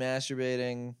 I'm just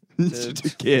masturbating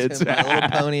to kids. to My Little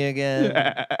Pony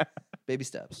again. Baby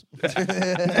steps.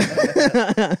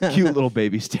 Cute little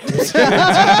baby steps.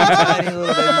 Tiny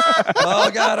little babies.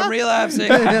 Oh God, I'm relapsing.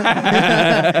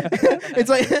 It's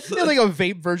like a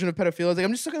vape version of pedophilia. It's like,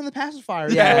 I'm just looking at the pacifier.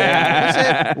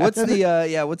 Yeah. What's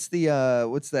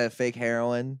that fake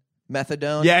heroin?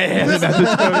 Methadone. Yeah.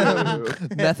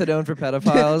 Methadone for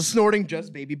pedophiles. Snorting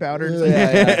just baby powder.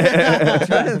 Yeah. I'm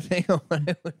trying to think of what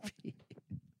it would be.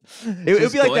 It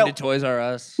would be like going that. to Toys R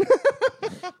Us.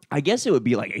 I guess it would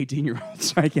be like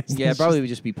 18-year-olds. I guess. Yeah, that's probably just- would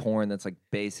just be porn that's like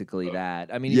basically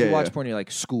that. I mean, if Yeah, you watch yeah. porn, you're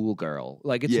like schoolgirl.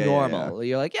 Like it's Yeah, normal.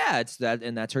 You're like, yeah, it's that,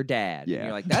 and that's her dad. Yeah. And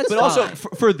you're like, that's But also fine.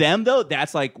 for them though,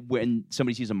 that's like when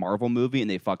somebody sees a Marvel movie and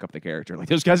they fuck up the character. Like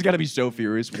those guys got to be so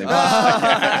furious when they.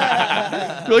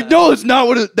 They're like, "No, it's not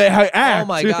what they act." Oh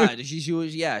my God,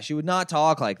 she would not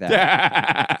talk like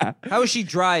that. How is she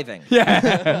driving?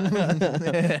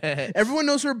 Everyone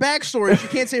knows her backstory. She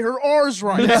can't say her R's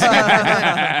right.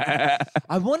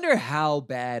 I wonder how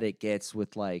bad it gets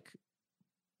with like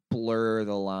blur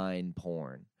the line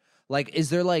porn. Like, is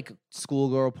there like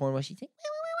schoolgirl porn where she think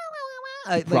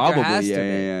like, Probably. there has to be.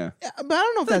 Yeah. But I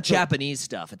don't know if The that's Japanese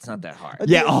stuff. It's not that hard.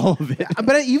 Yeah, all of it.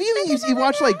 But you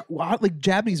watch like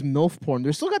Japanese MILF porn,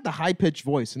 they're still got the high pitched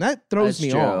voice, and that throws That's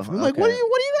me true. off. I'm like, Okay. what do you?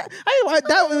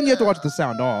 That one you have to watch the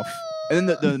sound off. And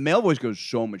then the male voice goes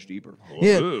so much deeper.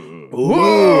 Yeah.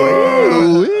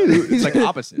 It's like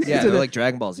opposite. Yeah, they're like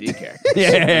Dragon Ball Z characters.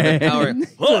 Yeah.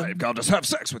 I've got to have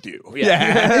sex with you.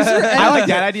 Yeah. I like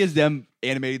that idea is them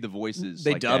animating the voices.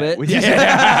 They like dub that. it?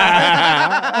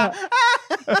 Yeah.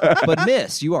 But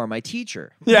miss, you are my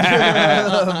teacher.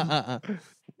 Yeah.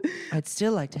 I'd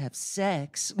still like to have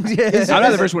sex. I'm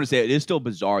not the first one to say it. It is still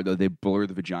bizarre though. They blur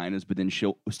the vaginas, but then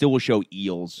still will show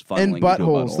eels funneling And into a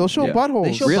buttholes. butthole. They'll show Yeah. buttholes.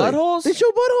 They show Really? buttholes? They show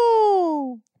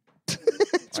butthole.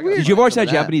 It's weird. Did you ever watch that Some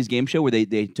of that. Japanese game show where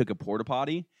they took a porta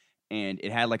potty and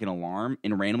it had like an alarm,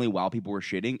 and randomly while people were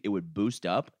shitting, it would boost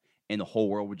up and the whole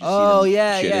world would just see them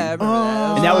yeah, shitting. yeah. I remember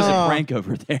that. And that was a Oh. prank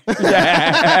over there.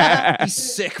 Yeah. You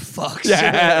sick fucks.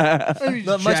 Yeah.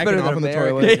 Not much Jacking better off than on the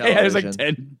American toilet. Yeah, there's like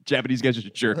television. 10 Japanese guys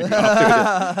just jerking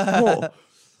off.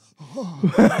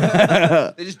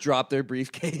 They just drop their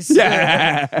briefcase.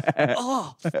 Yeah.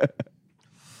 Oh,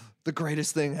 the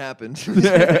greatest thing happened.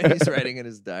 He's writing in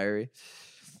his diary.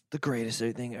 The greatest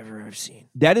thing I've seen.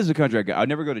 That is a country I'd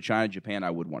never go to. China, Japan,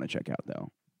 I would want to check out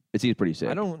though. It seems pretty sick.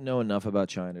 I don't know enough about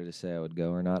China to say I would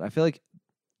go or not. I feel like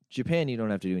Japan, you don't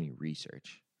have to do any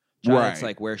research. China, it's Right.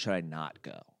 like, where should I not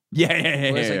go?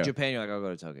 Yeah. Whereas like Japan, you're like, I'll go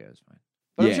to Tokyo, it's fine.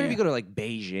 But I'm Yeah, sure if yeah. you go to like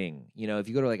Beijing, if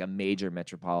you go to like a major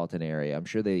metropolitan area, I'm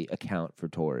sure they account for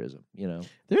tourism,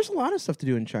 There's a lot of stuff to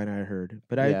do in China, I heard.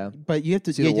 But Yeah. but you have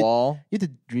to See you the have to- wall? You have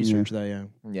to research that, yeah.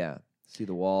 Yeah. See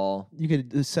the wall. You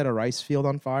could set a rice field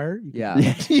on fire. You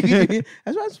could- Yeah.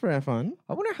 that's pretty fun.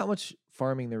 I wonder how much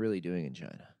farming they're really doing in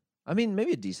China. I mean,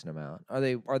 maybe a decent amount. Are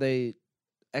they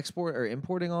export or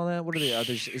importing all that? What are they?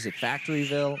 Is it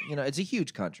Factoryville? It's a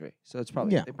huge country, so it's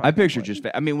probably Yeah. they probably I picture import. just.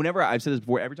 I mean, whenever I've said this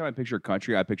before, every time I picture a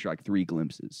country, I picture like 3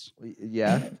 glimpses.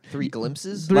 Yeah, 3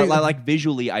 glimpses. Like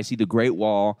visually, I see the Great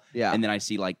Wall, Yeah. and then I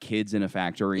see like kids in a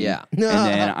factory, Yeah. and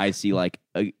then I see like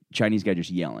a Chinese guy just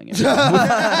yelling at me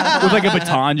with like a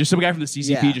baton, just some guy from the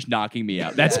CCP Yeah. just knocking me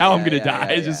out. That's how I'm gonna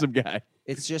die. It's just some guy.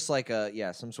 It's just like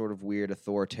some sort of weird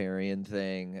authoritarian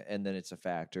thing, and then it's a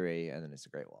factory, and then it's a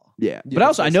Great Wall. Yeah, but that's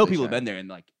also I know basically people have China. been there, and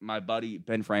like my buddy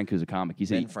Ben Frank, who's a comic, he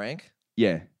Ben said, Frank.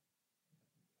 "Yeah,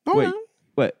 Oh, Wait. yeah.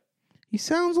 what?" He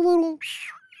sounds a little.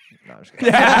 No, I'm just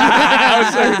kidding. I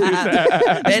was sorry to do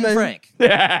that. Ben Frank.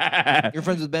 Yeah. You're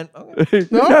friends with Ben? Okay.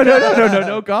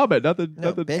 No comment. Nothing. No,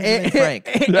 Nothing. Benjamin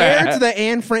Frank. Heir to the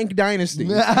Anne Frank dynasty.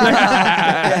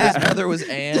 Yeah, his mother was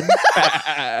Anne.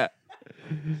 A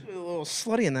little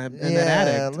slutty in that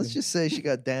attic. let's just say she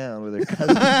got down with her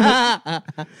cousin.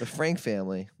 The Frank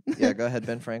family. Yeah, go ahead,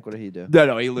 Ben Frank. What did he do?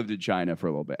 No, he lived in China for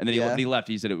a little bit, and then Yeah? when he left.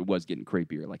 He said it was getting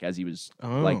creepier, like as he was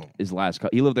Oh. like his last.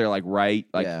 He lived there like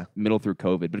Yeah. middle through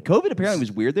COVID, but COVID apparently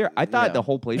was weird there. I thought Yeah. the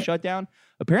whole place shut down.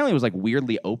 Apparently, it was like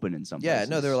weirdly open in some. Yeah, places.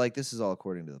 no, they were like, this is all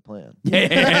according to the plan. We need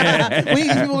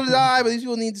these people to die, but these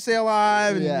people need to stay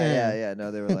alive. and- Yeah.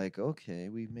 No, they were like, okay,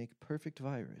 we make a perfect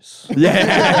virus.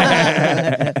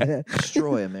 Yeah.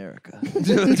 Destroy America.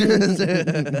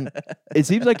 It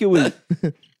seems like it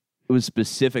was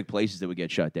specific places that would get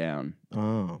shut down.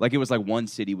 Oh. Like it was like one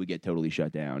city would get totally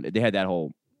shut down. They had that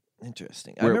whole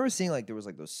Interesting. I Where- remember seeing like there was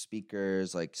like those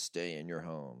speakers like stay in your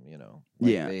home, Like,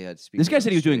 Yeah. They had This speakers guy on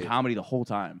said he the was doing street. comedy the whole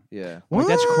time. Yeah. Like,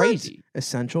 that's What? crazy.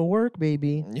 Essential work,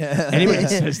 baby. Yeah. Anybody that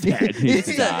says that needs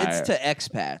it's to die. to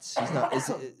expats.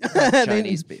 It's not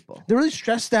Chinese people. They're really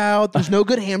stressed out. There's no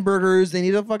good hamburgers. They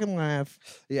need a fucking laugh.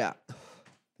 Yeah.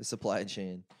 The supply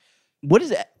chain. What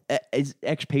is it? Is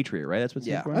expatriate, right? That's what.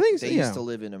 Yeah. I think so, they yeah. used to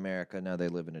live in America. Now they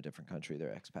live in a different country. They're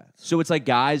expats. So it's like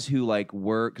guys who like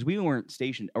work because we weren't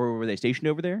stationed, or were they stationed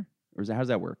over there, or is that how does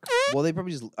that work? Well, they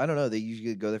probably just, I don't know. They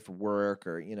usually go there for work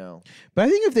or, But I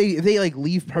think if they like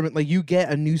leave permanent, like you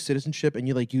get a new citizenship and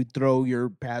you throw your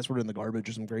password in the garbage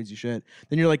or some crazy shit,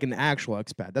 then you're like an actual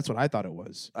expat. That's what I thought it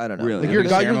was. I don't know. Really? Like There's you're a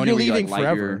go- ceremony you're where you, leaving light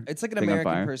forever. your It's like an thing on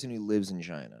American fire? person who lives in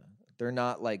China. They're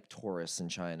not like tourists in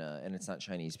China, and it's not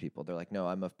Chinese people. They're like, no,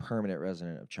 I'm a permanent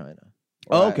resident of China.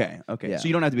 Oh, Or okay. Yeah. So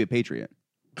you don't have to be a patriot.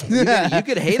 You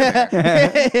could hate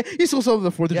America. You still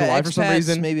celebrate the 4th of July for some expat's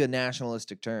reason. maybe a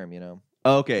nationalistic term,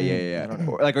 Oh, okay, yeah.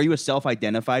 Or, like, are you a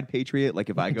self-identified patriot?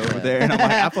 Like, if I go over there and I'm like,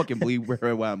 I fucking believe where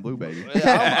I'm blue, baby.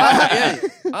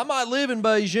 I might live in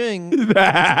Beijing.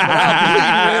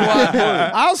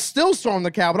 I'll still storm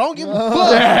the Capitol. I don't give a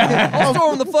fuck. I'll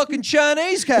storm the fucking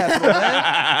Chinese capital,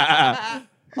 man.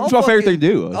 That's my favorite thing to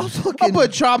do. I'll I'll fucking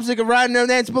put chopstick right in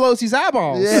Nancy Pelosi's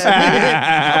eyeballs.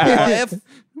 I'll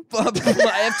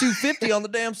F-250 on the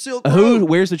damn Silk Road.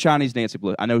 Where's the Chinese Nancy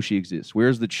Pelosi? I know she exists.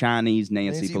 Where's the Chinese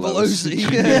Nancy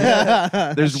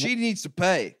Pelosi? There's she needs to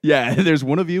pay. Yeah, there's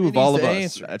one of you of all of us.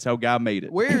 Answer. That's how God made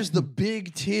it. Where's the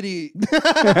big titty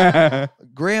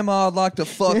grandma I'd like to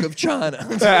fuck of China?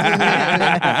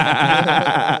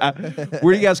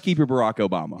 Where do you guys keep your Barack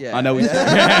Obama? Yeah. I know he's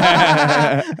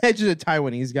It's just a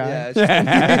Taiwanese guy.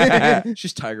 Yeah, it's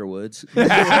just Tiger Woods.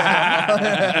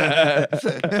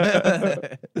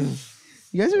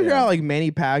 You guys ever hear how like Manny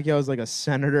Pacquiao is like a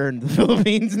senator in the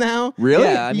Philippines now? Really?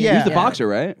 Yeah, I mean, He's the boxer,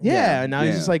 right? Yeah, now he's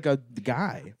Yeah. just like a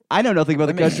guy. I know nothing about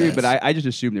the That makes country, but sense. I just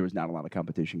assumed there was not a lot of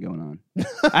competition going on.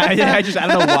 I don't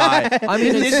know why. I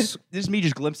mean, this is me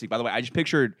just glimpsing. By the way, I just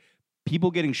pictured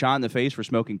people getting shot in the face for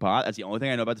smoking pot. That's the only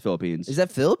thing I know about the Philippines. Is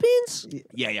that Philippines?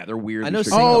 Yeah, they're weird. I know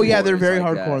Oh yeah, they're Singapore's very like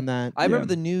hardcore that. on that. I remember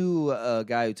the new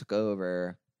guy who took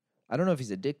over. I don't know if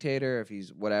he's a dictator, if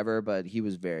he's whatever, but he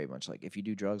was very much like, if you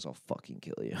do drugs, I'll fucking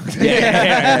kill you.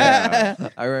 Yeah.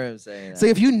 I remember him saying that. It's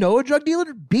like if you know a drug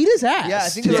dealer, beat his ass. Yeah, I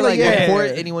think It's they're like, yeah. report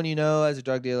anyone you know as a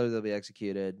drug dealer, they'll be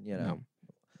executed, you know. No.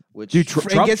 Which Dude,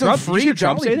 And get some Trump, free did you hear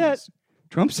Trump say that? Jollibees.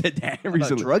 Trump said that about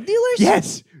recently. drug dealers?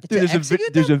 Yes. To Dude,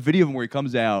 execute there's them? a video of him where he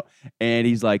comes out and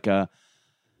he's like,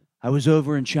 I was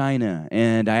over in China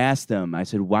and I asked them, I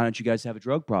said, why don't you guys have a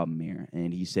drug problem here?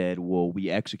 And he said, well, we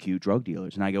execute drug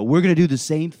dealers. And I go, we're going to do the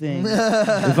same thing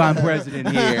if I'm president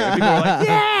here. And people are like,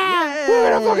 yeah, we're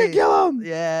going to fucking kill him.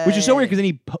 Yeah. Which is so weird because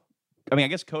then I mean, I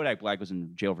guess Kodak Black was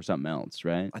in jail for something else,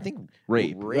 right? I think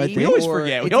Rape. rape We always or-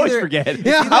 forget. We it's always either- forget.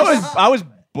 Yeah.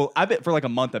 I bet for like a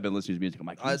month I've been listening to his music. I'm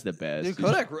like, he's the best. Dude,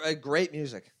 Kodak, great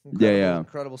music. Yeah.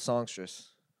 Incredible songstress.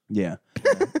 Yeah,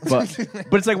 but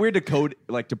it's like weird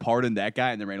to pardon that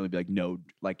guy and then randomly be like, no,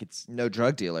 like it's No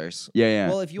drug dealers. yeah.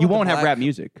 Well, if you you want the won't have black- rap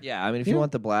music. Yeah, I mean, if you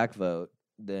want the black vote,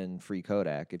 then free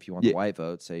Kodak. If you want Yeah. the white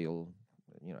vote, say you'll,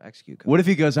 execute Kodak. What if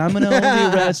he goes, I'm gonna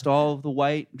only arrest all of the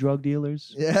white drug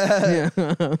dealers? Yeah.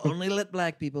 Yeah. Only let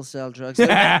black people sell drugs.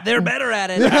 They're better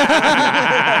at it.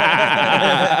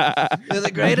 They're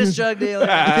the greatest drug dealers.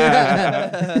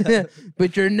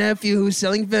 But your nephew who's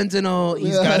selling fentanyl,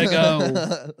 he's gotta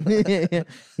go.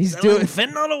 He's Selling doing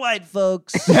fentanyl to white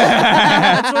folks.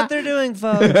 That's what they're doing,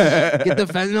 folks. get the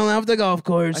fentanyl off the golf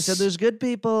course. I said there's good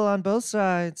people on both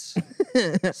sides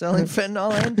selling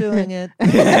fentanyl and doing it.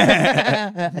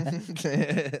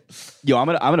 Yo, I'm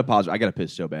gonna pause. I gotta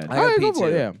piss so bad. I gotta pee too.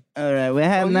 Yeah. All right, we Oh,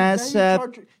 have you nice can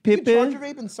charge Pippin. your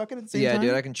vape and suck it at the same Yeah, time?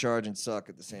 dude, I can charge and suck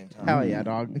at the same time. Hell yeah,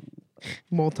 dog.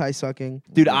 Multi-sucking.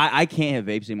 Dude, I can't have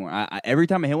vapes anymore. I every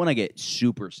time I hit one, I get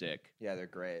super sick. Yeah, they're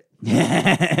great.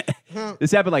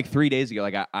 This happened like 3 days ago.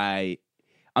 Like I'm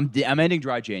ending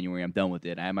dry January. I'm done with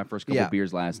it. I had my first couple Yeah.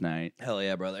 beers last night. Hell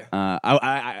yeah, brother.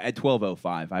 I at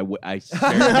 12:05. I stared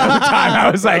at the time.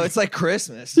 I was like, Bro, it's like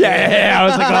Christmas. yeah. I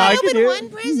was like, oh, I can do it.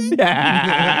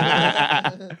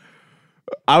 Yeah.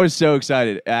 I was so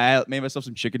excited. I made myself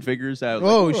some chicken fingers. I was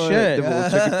Oh, like, shit. did little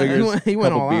chicken fingers. He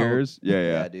went couple all out. beers. Yeah.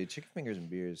 Yeah, dude. Chicken fingers and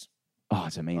beers. Oh,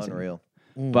 it's amazing. Unreal.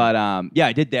 But yeah,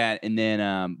 I did that, and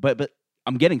then but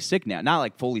I'm getting sick now. Not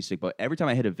like fully sick, but every time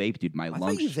I hit a vape, dude, my I thought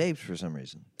lungs. you vaped for some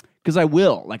reason. Because I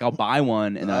will. Like I'll buy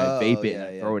one and then I Oh, vape it yeah, and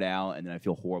I yeah. throw it out, and then I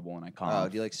feel horrible and I Oh, cough.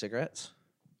 do you like cigarettes?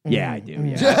 Yeah, I do.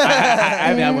 Yeah, I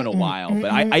haven't had one in a while,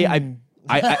 but I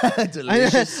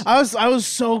Delicious. I was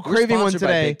so We're craving one sponsored by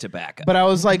today, Big Tobacco. but I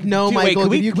was like, no, Dude, wait, Michael, can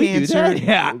we- give you can we do cancer. that?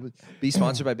 Yeah. Be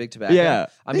sponsored by Big Tobacco. Yeah.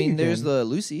 I think mean, you there's can. the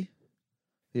Lucy.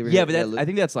 You ever Yeah, hear- but I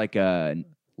think that's like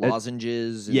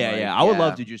lozenges. And yeah, like, yeah. I would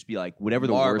love to just be like whatever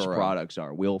the worst Marlboro. products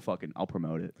are. I'll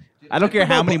promote it. I don't care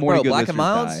how many more Bro, good Black and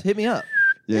listeners Milds, die. hit me up.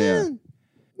 Yeah.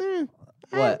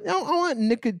 What? I want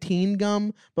nicotine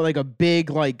gum, but like a big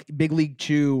league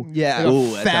chew. Yeah. like a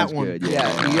Ooh, that fat sounds one. good,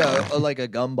 Yeah, you got like a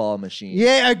gumball machine.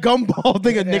 Yeah, a gumball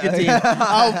thing of nicotine.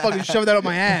 I'll fucking shove that up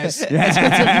my ass. That's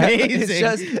amazing.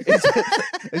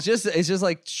 It's just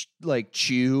like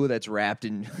chew that's wrapped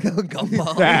in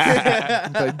gumball,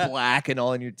 like black and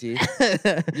all in your teeth.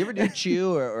 You ever do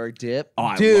chew or dip? Oh,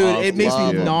 I Dude, love it makes me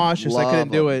love 'em. nauseous. I Love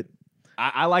couldn't do 'em. it.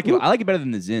 I like it. I like it better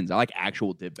than the Zins. I like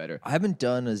actual dip better. I haven't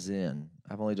done a Zin.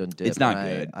 I've only done dip. It's not and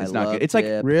good. I It's not love good. It's like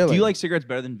dip. Really? Do you like cigarettes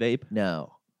better than vape?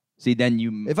 No. See, then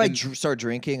you. If I then- start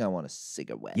drinking, I want a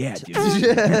cigarette. Yeah, dude.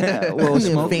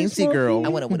 Well, fancy girl. I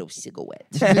want a little cigarette.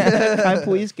 Can I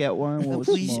please get one?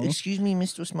 Please, excuse me,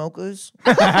 Mr. Smokers.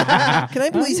 Can I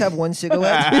please have one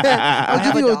cigarette? I'll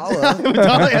I'll give you a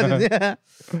dollar. Yeah.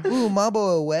 Ooh,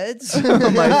 Marlboro Weds. My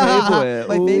favorite.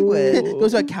 My favorite.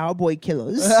 Those are cowboy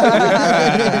killers. They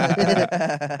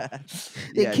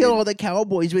Yeah, kill dude. all the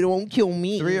cowboys, but they won't kill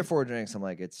me. 3 or 4 drinks, I'm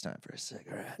like, it's time for a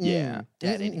cigarette. Yeah.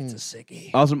 Daddy needs a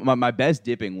ciggy. Also, my best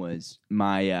dipping was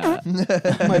my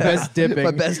My best dipping.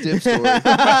 My best dip story.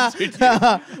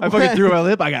 I fucking threw my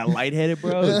lip. I got lightheaded,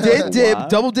 bro. Did dip,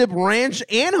 double dip ranch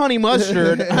and honey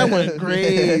mustard. I went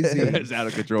crazy. It's out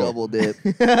of control. Double dip.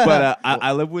 But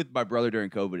I lived with my brother during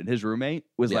COVID, and his roommate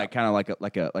was like kind of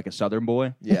like a Southern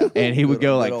boy. Yeah. And he would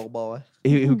go Good like old boy.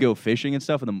 he would go fishing and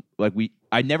stuff. And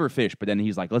I never fished, but then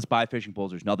he's like, let's buy fishing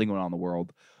poles. There's nothing going on in the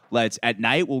world. At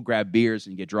night we'll grab beers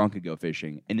and get drunk and go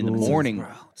fishing. And in the morning,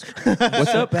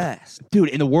 What's up, best? dude,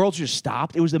 and the world just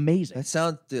stopped. It was amazing. That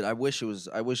sounds, dude. I wish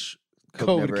COVID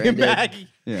COVID never came ended. back.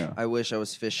 Yeah. I wish I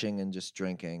was fishing and just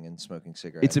drinking and smoking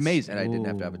cigarettes. It's amazing. and I didn't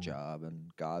have to have a job. And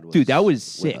God was Dude, that was with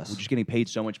sick. us. We're just getting paid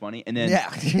so much money. And then Yeah,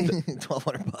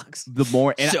 $1,200. the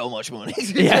more and So much money.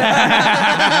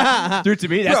 yeah. Dude, to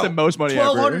me, that's Bro, the most money ever.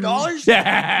 $1,200?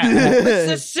 Yeah.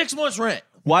 That's 6 months rent.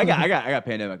 Well, I got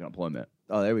pandemic unemployment.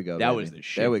 Oh, there we go. That baby. was the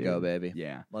shit. There we dude. go, baby.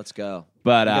 Yeah. Let's go.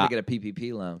 But I gotta get a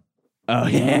PPP loan. oh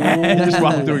yeah, just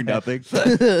while I'm doing nothing.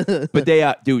 But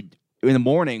they, dude, in the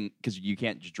morning, because you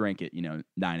can't just drink at 9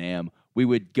 a.m. We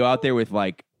would go out there with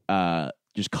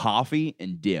just coffee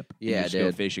and dip. And Yeah, just go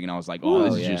dude. fishing, and I was like, oh,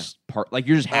 this is yeah. just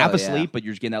you're just half Oh, yeah. asleep, but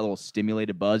you're just getting that little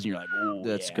stimulated buzz, and you're like, oh,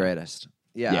 That's yeah. greatest.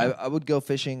 Yeah, Yeah. I would go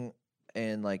fishing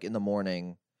and in the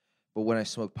morning, but when I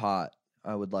smoke pot,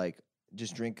 I would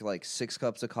just drink 6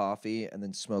 cups of coffee and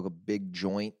then smoke a big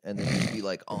joint and then just be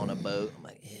on a boat. I'm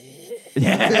like,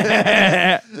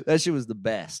 Yeah. that shit was the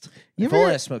best. You If ever-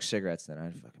 only I smoked cigarettes, then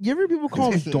I'd fucking. You ever hear people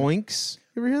call them doinks?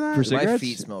 You ever hear that? For My cigarettes?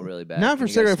 feet smell really bad. Not Can for you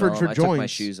guys cigarette, for- smell for 'em? I took my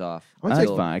joints. shoes off. I'm That's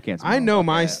taking- fine. I can't. Smell I them. know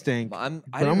my Yeah. stink. I but didn't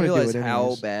I'm gonna do realize it how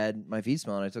anyways. bad my feet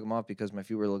smell, and I took them off because my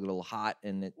feet were a little hot,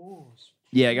 and it.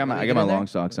 Yeah, I got my Let me get in there. long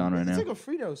socks on right It's now. like a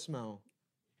Frito smell.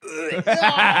 no, Shut Let me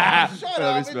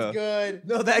up, it's smell. good.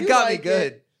 that You got like me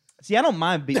good. it. See, I don't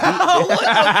mind being.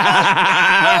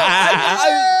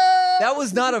 That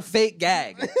was not a fake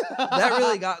gag. That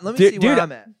really got. Let me Dude, see where dude,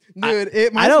 I'm at. Dude,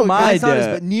 it I don't might It's mind. not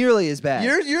as, nearly as bad.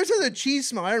 Yours has a cheese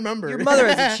smell. I remember. Your mother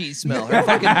has a cheese smell. Her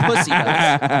fucking pussy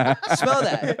does. Smell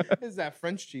that. Is that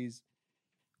French cheese?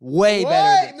 Way What?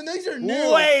 better. Man, these are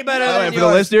new. Way better By the way, than for the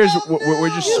yours. listeners, Smell we're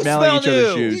just new. smelling each Smell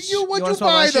other's new. shoes. What'd You wanna you smell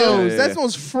my buy shoes? those? Yeah, That yeah.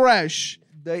 smells fresh.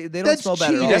 They don't That's smell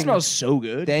better. cheating. That smells so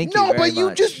good. Thank you. No, very but you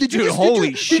much. just did. Dude, You just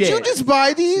holy did you shit. just buy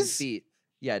Some these? feet.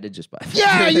 Yeah, I did just buy.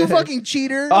 Yeah, you fucking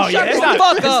cheater. Oh Shut yeah, the it's fuck not,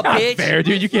 up, it's not bitch. fair,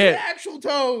 dude. You Look at can't. the actual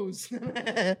toes.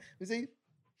 You see?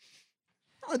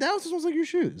 Oh, that also smells like your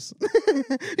shoes.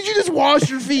 Did you just wash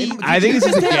your feet? I think this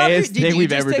is the Take off your- gayest did thing you we've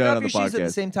just ever take done off on the your shoes at the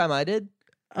podcast. same time I did.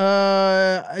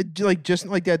 Just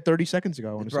like that 30 seconds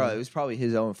ago. I want to Bro, say. it was probably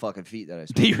his own fucking feet that I That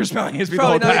smelled. you were smelling his feet the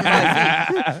Probably whole not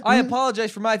even my time. I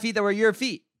apologize for my feet that were your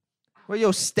feet. Well, yo,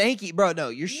 stanky, bro. No,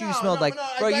 your shoes No, smelled no, like, no,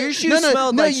 bro. I- Your no, shoes no,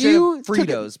 smelled no, like straight you up took it-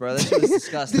 Fritos, bro. That shit was The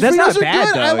disgusting. That's not Fritos are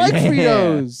bad, good. I though. like Yeah.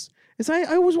 Fritos.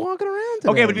 I was walking around today.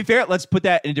 Okay, but to be fair, let's put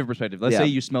that in a different perspective. Let's Yeah. say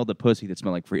you smelled the pussy that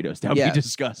smelled like Fritos. That would Yeah. be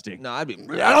disgusting. No, I'd be. I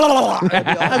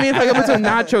mean, if I could put some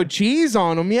nacho cheese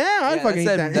on them, yeah, I'd Yeah, fucking eat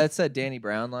that. that's that Danny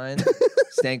Brown line.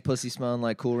 Stank pussy smelling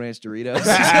like Cool Ranch Doritos.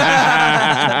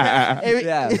 Yeah.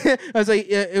 I was like,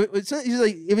 he's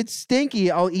like, if it's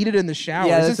stinky, I'll eat it in the shower.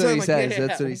 Yeah, It's that's what he like, says. yeah.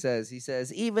 That's what he says. He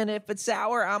says, even if it's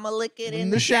sour, I'ma lick it In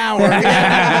the shower.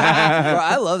 Yeah. Bro,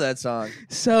 I love that song.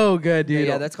 So good, dude.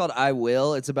 Yeah, that's called I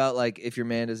Will. It's about if your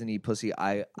man doesn't eat pussy,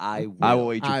 I will. I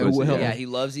will eat your I pussy. will. Yeah, he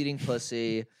loves eating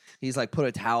pussy. He's like, put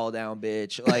a towel down,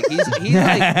 bitch. Like he's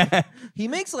like he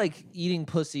makes eating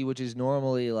pussy, which is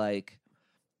normally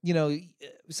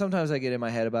sometimes I get in my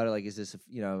head about it. Like, is this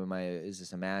is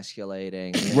this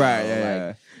emasculating? You know, Right,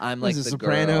 yeah. I'm What like is the it,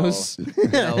 Sopranos? girl. You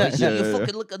know, like, Yeah, you yeah.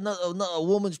 fucking look at another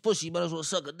woman's pussy, you might as well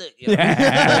suck a dick. You know?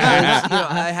 Yeah.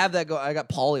 I have that go. I got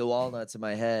Polly Walnuts in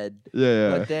my head, Yeah.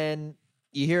 but then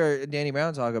you hear Danny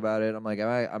Brown talk about it. I'm like,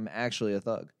 I'm actually a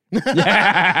thug. Yeah.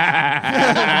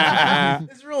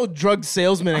 It's real drug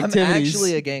salesman I'm activities.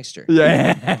 actually a gangster.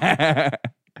 Yeah.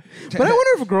 But I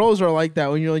wonder if girls are like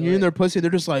that when you're in their pussy. They're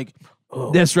just like,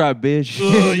 oh, That's right, bitch. you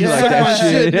You like suck that my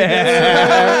shit.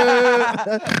 Yeah.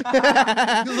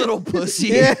 You little pussy.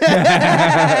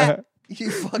 You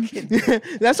fucking.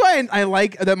 That's why I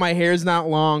like that my hair's not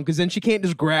long, because then she can't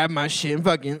just grab my shit and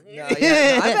fucking. No, yeah, no,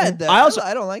 I've had that.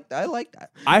 I don't like that. I like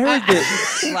that. I heard She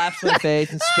that. slaps my face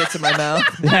and spits in my mouth.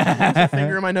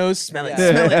 Finger in my nose, smell it,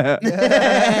 Yeah. smell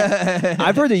it.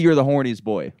 I've heard that you're the horniest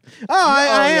boy. Oh,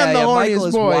 I am yeah, the yeah, Michael horniest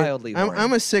is boy. wildly horny.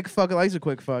 I'm a sick fuck. Likes a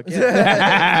quick fuck.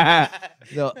 Yeah.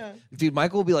 No, dude,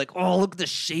 Michael will be like, "Oh, look at the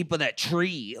shape of that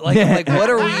tree." Like what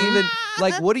are we even?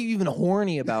 What are you even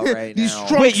horny about right These now?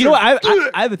 strong- Wait, you know what?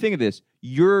 I have a thing of this.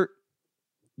 You're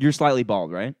slightly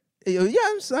bald, right? Yeah,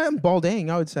 I'm balding.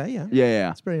 I would say, yeah.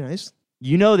 Yeah. It's pretty nice.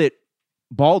 You know that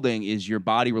balding is your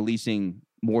body releasing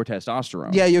more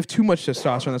testosterone. Yeah, you have too much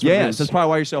testosterone. That's what Yeah, it is. so that's probably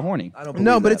why you're so horny. I don't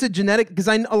No, believe but that. it's a genetic because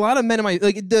a lot of men in my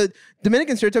the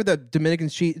Dominican stereotype that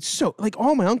Dominicans cheat. It's so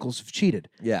all my uncles have cheated.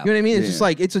 Yeah. You know what I mean? It's Yeah.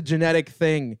 just it's a genetic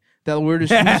thing that we're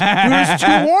just too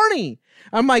horny.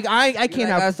 I'm like I can't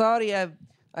have. sorry, I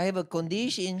have a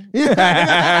condition. Yeah.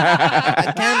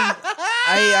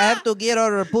 I have to get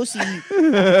her pussy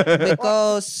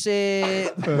because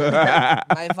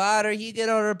my father he get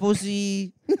her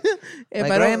pussy. If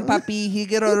My I don't- grandpappy he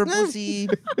get her pussy.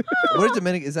 What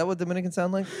Dominican? Is that what Dominican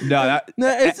sound like? No,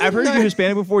 I've heard you do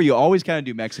Hispanic before. You always kind of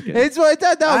do Mexican. It's what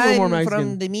that was a little more I'm Mexican.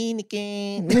 from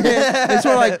Dominican. It's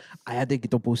sort of like I had to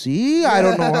get the pussy. I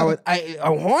don't know how it.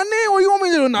 I'm horny. What do you want me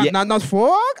to do? Not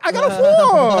fuck. I gotta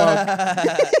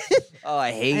fuck. Oh,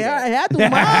 I hate I it. had to,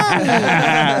 mommy.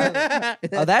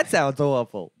 Oh, that sounds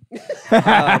awful.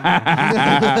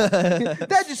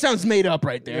 That just sounds made up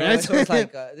right there. Yeah, so it's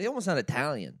like they almost sound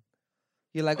Italian.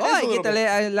 You're like, oh, It is a I little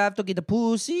bit. love to get the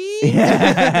pussy.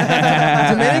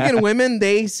 Dominican women,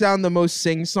 they sound the most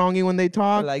sing-songy when they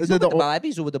talk. Like, the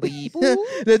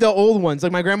old ones.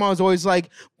 Like my grandma was always like,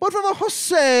 "Por favor,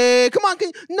 Jose, come on,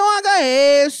 no haga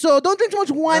eso. Don't drink too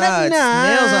much wine Ah, at it's night."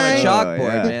 nails on a Oh,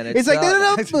 chalkboard, yeah. man. It's like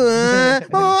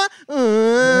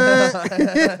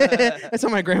that's how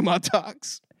my grandma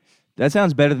talks. That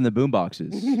sounds better than the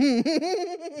boomboxes.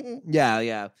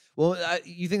 yeah. Well,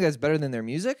 you think that's better than their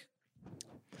music?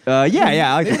 Yeah. I like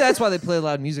Maybe that. that's why they play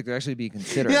loud music. They're actually be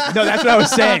considerate. Yeah. No, that's what I was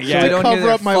saying. So Yeah, we don't cover hear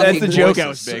their up my- fucking that's the joke I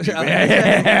was voices. making. Oh,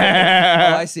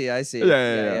 Yeah. I see. Yeah.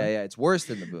 Yeah. It's worse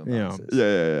than the boom Yeah. boxes.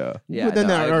 Yeah. Yeah, But then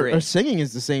no, I agree. our singing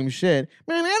is the same shit.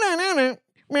 Wait,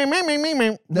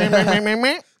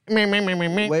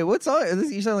 what song?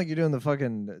 You sound like you're doing the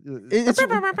fucking. It's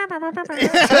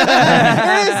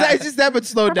just that, but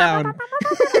slowed down.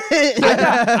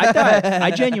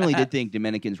 I genuinely did think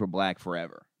Dominicans were black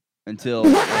forever until.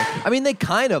 I mean, they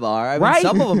kind of are. I mean, Right.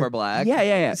 some of them are black.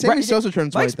 Yeah. Sammy Sosa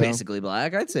turns Mike's white, though. basically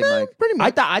black. I'd say Mike. Pretty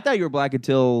much. I thought you were black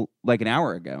until like an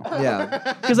hour ago.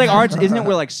 Yeah. Because like isn't it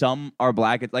where like some are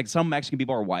black, like some Mexican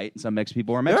people are white and some Mexican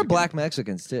people are There Mexican. are black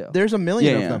Mexicans too. There's a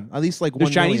million Yeah. of them. At least like There's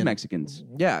 1 Chinese million. Mexicans.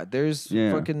 Yeah, there's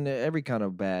Yeah. fucking every kind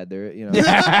of bad. There, you know,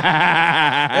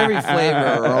 Every every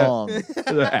flavor wrong.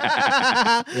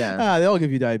 Yeah. Ah, they'll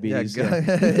give you diabetes. Yeah,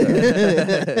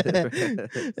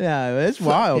 Yeah, it's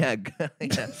wild. yeah.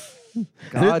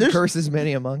 God there's- curses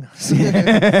many among us.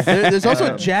 There's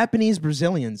also Japanese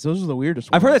Brazilians. Those are the weirdest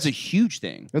ones. I've heard that's a huge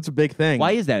thing. That's a big thing.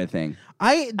 Why is that a thing?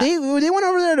 They went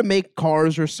over there to make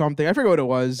cars or something. I forget what it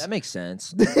was. That makes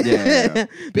sense. Yeah.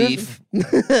 Beef.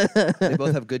 They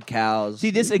both have good cows. See,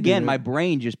 this again, my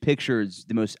brain just pictures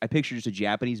I picture just a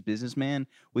Japanese businessman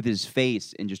with his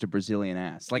face and just a Brazilian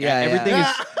ass. Like Yeah, everything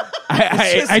yeah.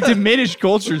 is. I diminish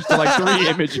cultures to like 3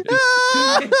 images.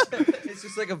 It's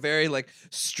just like a very like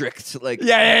strict, like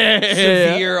Yeah.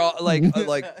 severe, like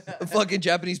a fucking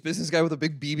Japanese business guy with a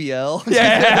big BBL.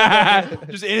 Yeah,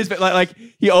 just in his like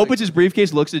he opens his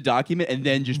briefcase, looks at a document, and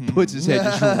then just puts his head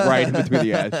just right in between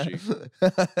the ass cheeks.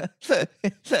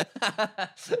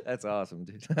 That's awesome,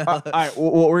 dude. All right,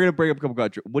 well, we're gonna bring up a couple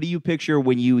countries. What do you picture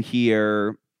when you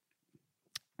hear?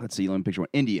 Let's see. Let me picture one.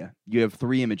 India. You have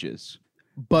 3 images.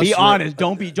 Be honest.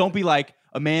 Don't be like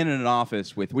a man in an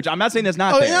office with. Which I'm not saying that's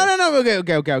not. Oh there. no.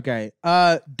 Okay.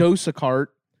 Dosa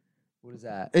cart. What is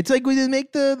that? It's like when they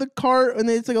make the cart and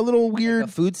it's like a little weird. A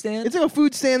food stand? It's like a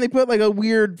food stand. They put like a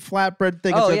weird flatbread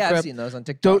thing. Oh It's yeah, like I've seen those on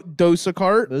TikTok. Dosa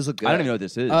cart. Those look good. I don't even know what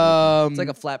this is. It's like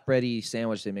a flatbready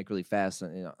sandwich they make really fast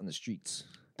on the streets.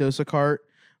 Dosa cart.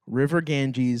 River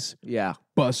Ganges. Yeah.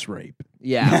 Bus rape.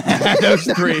 Yeah. those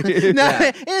 3. No,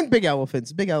 Yeah. and big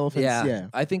elephants. Big elephants. Yeah.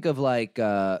 I think of like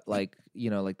like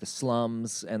the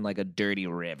slums and like a dirty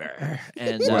river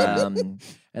and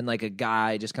and like a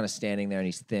guy just kind of standing there and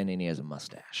he's thin and he has a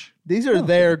mustache. These are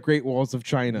their Great Walls of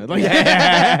China. Like,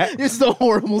 Yeah. it's the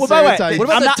horrible Well, by the way, stereotype. What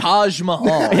about I'm the not- Taj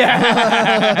Mahal?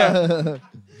 Yeah.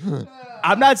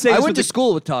 I'm not saying I this went to with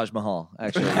school with Taj Mahal,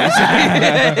 actually.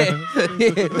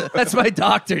 That's my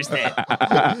doctor's name.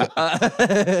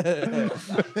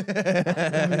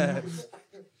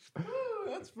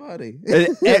 That's funny.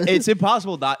 it's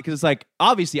impossible not because it's like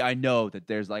obviously I know that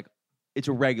there's like it's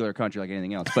a regular country like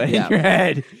anything else, but Yeah. in your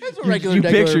head It's a you regular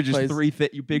picture just place. 3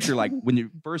 you picture like when you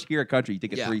first hear a country you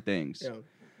think of Yeah. 3 things. Yeah.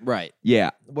 Right.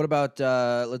 Yeah. What about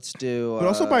let's do But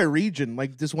also by region.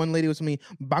 Like this one lady was telling me,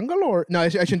 Bangalore. No, I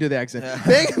shouldn't do the accent.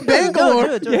 No,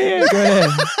 Bangalore. do it. Go ahead.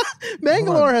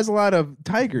 Bangalore has a lot of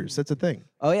tigers. That's a thing.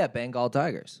 Oh yeah, Bengal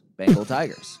tigers. Bengal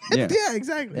tigers. Yeah. Yeah,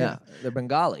 exactly. Yeah. They're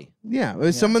Bengali Yeah.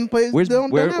 If someone plays, Where's don't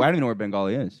where? have, I don't even know where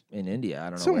Bengali is. in India. I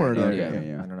don't know Somewhere where in in India, India.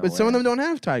 yeah. I don't know but some of where. them don't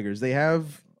have tigers. They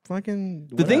have fucking.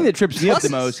 The thing that trips me up the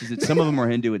Buses. most is that some of them are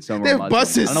Hindu and some They are have Muslim.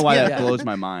 buses. I don't know why Yeah. that blows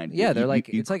my mind. Yeah, they're like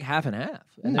You- it's like half and half.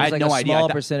 And I there's had like no a idea. small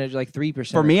percentage, like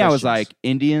 3%. for me, I was Christians. like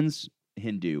Indians,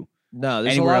 Hindu. no,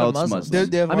 there's anywhere a lot of else Muslims. Muslim.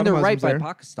 They have a I mean, lot of they're right Muslims by there.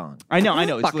 Pakistan. I know. It's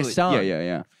literally- Pakistan.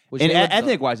 Yeah. Which And they live-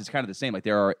 ethnic-wise, it's kind of the same. Like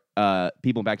there are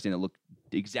people in Pakistan that look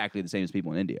exactly the same as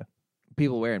people in India.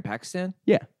 people where in Pakistan?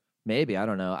 Yeah. Maybe, I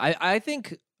don't know. I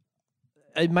think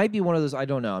it might be one of those. I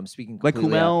don't know. I'm speaking Like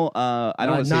completely out. Kumel, I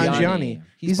don't want to say Nanjiani.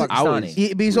 He's He's-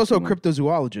 Pakistani. But he's also a Muslim.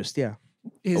 cryptozoologist. Yeah.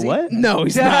 Is he? What? No,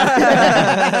 he's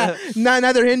not.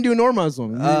 Neither Hindu nor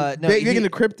Muslim. No, Big he- into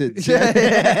cryptids.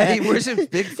 He worships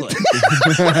Bigfoot.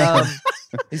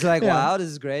 He's like, wow, this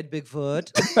is great,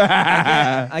 Bigfoot.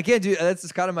 I can't do. That's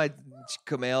just kind of my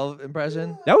Kumail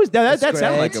impression. that That's sounded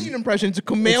great. like It's him. an impression. It's a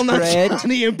Kumail great.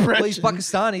 Nanjiani impression. Well, he's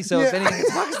Pakistani, so if anything,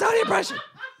 it's Pakistani impression.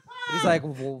 He's like,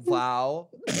 wow.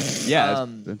 Yeah.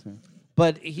 Um, that's-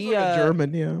 But he,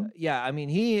 German, yeah. yeah, I mean,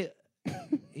 he's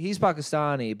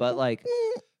Pakistani, but like,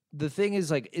 the thing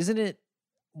is, like, isn't it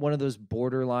one of those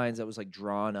borderlines that was like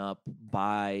drawn up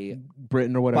by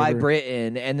Britain or whatever.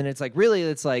 Britain, and then it's like really,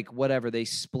 it's like whatever they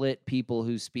split people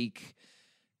who speak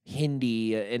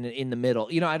Hindi in the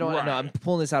middle. You know, I don't know. I'm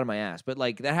pulling this out of my ass, but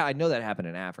like that, I know that happened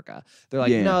in Africa. They're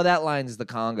like, Yeah. no, that line's the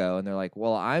Congo, and they're like,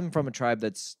 well, I'm from a tribe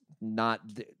that's not.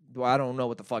 Well, I don't know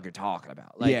what the fuck you're talking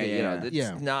about. Like, Yeah, you know, yeah. it's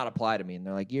Yeah. not apply to me. And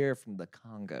they're like, you're from the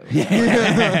Congo.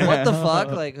 Yeah. What the fuck?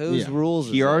 Like, whose Yeah. rules?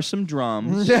 Here is are that? some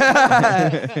drums.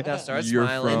 Now start You're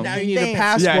smiling. from- Now And you need a dance.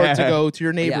 passport Yeah. to go to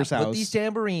your Yeah, neighbor's put house. these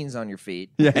tambourines on your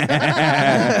feet. Yeah.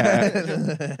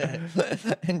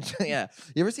 And yeah,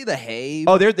 you ever see the hay?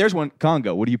 Oh, there's one.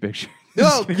 Congo. What do you picture?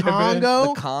 No, the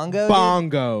Congo, Congo,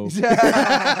 bongo.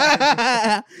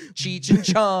 Cheech and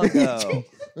Chongo.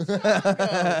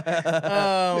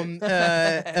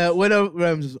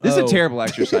 This is a terrible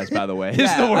exercise, by the way. This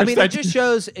is the Yeah, worst I mean, idea.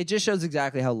 it just shows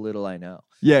exactly how little I know.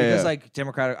 Yeah, because yeah. like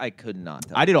Democratic, I could not.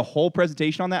 Tell. I did a whole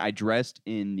presentation on that. I dressed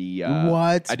in the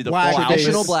What? I did the Blackface. full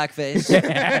traditional outfit.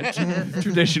 blackface. Yeah,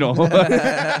 traditional.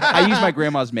 I used my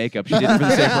grandma's makeup. She did it for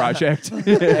the same project.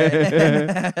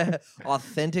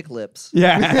 Authentic lips.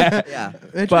 Yeah. Yeah.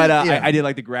 But Yeah. I did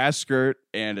like the grass skirt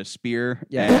and a spear.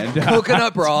 Yeah. And,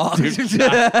 Coconut bra.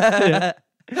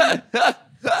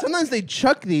 Sometimes they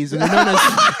chuck these and they're known as.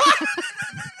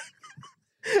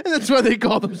 And that's why they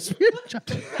call them spear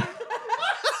chuckers.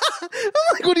 I'm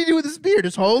like, what do you do with a spear?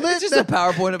 Just hold it? It's just a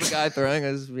PowerPoint of a guy throwing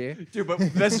a spear. Dude, but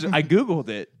I Googled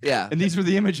it. Yeah. And these were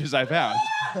the images I found.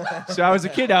 So I was a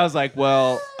kid. I was like,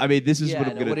 well, I mean, this is Yeah, what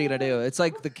I'm no, going what are to you gonna do? It's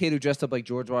like the kid who dressed up like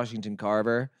George Washington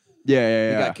Carver.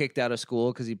 Yeah. He got kicked out of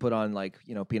school because he put on like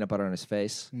peanut butter on his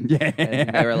face. Yeah. And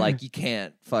they were like, "You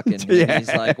can't fucking." Yeah. And he's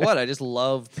like, "What? I just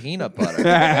love peanut butter."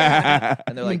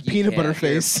 And they're like, "You Peanut butter can't.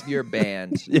 You're- face. You're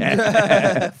banned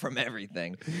Yeah. from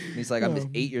everything." And he's like, "I'm just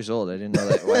 8 years old. I didn't know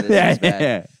that. Why this Yeah, is bad.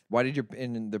 yeah. Why did your?"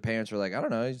 And their parents were like, "I don't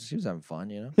know. He was having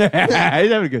fun, you know." He's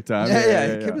having a good time.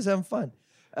 The kid was having fun.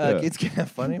 Yeah. Kids can't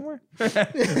have fun anymore.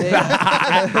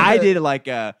 I did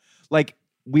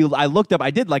I looked up. I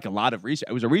did like a lot of research.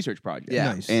 It was a research project.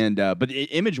 Yeah. Nice. And but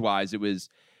image wise, it was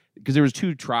because there was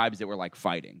two tribes that were like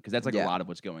fighting because that's like Yeah. a lot of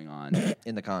what's going on.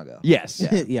 In the Congo. Yes.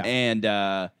 Yeah. And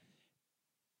I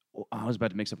was about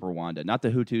to mix up Rwanda, not the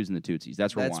Hutus and the Tutsis.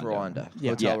 That's Rwanda. That's Rwanda.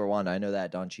 Yeah. Hotel Yeah. Rwanda. I know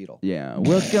that. Don Cheadle. Yeah.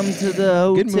 Welcome to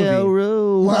the Good Hotel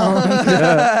movie.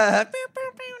 Rwanda.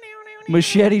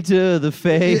 Machete to the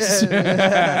face.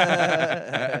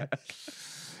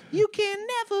 You can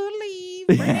never leave.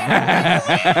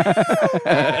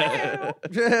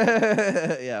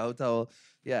 Yeah, hotel.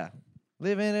 Yeah,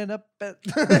 living it up.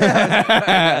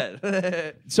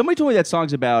 Somebody told me that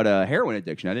song's about heroin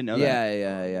addiction. I didn't know that.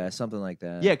 yeah, something like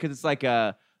that. Yeah, because it's like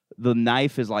the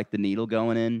knife is like the needle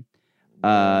going in.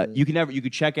 You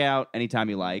could check out anytime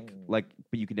you like, but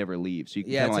you can never leave. So you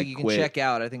can Yeah, kind it's of like you can quit. check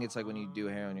out. I think it's like when you do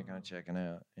heroin, you're kind of checking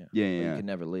out. Yeah, But yeah. You can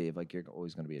never leave. Like you're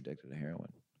always going to be addicted to heroin.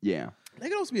 Yeah. That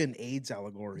could also be an AIDS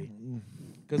allegory.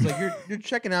 Because like you're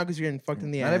checking out because you're getting fucked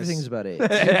in the Not ass. everything's about AIDS. You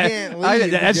can't leave if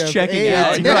you That's have checking AIDS.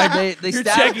 out. Yeah, You're like, they you're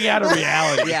stab- checking out of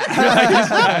reality. Yeah.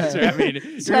 I mean,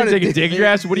 you're gonna take a dig in your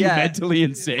ass. What are you Yeah. mentally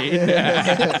insane?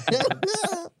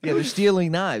 Yeah, they're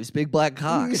stealing knives, big black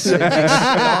cocks. It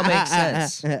all makes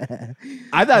sense.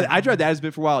 I tried that as a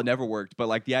bit for a while. It never worked. But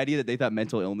like the idea that they thought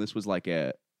mental illness was like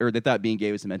or they thought being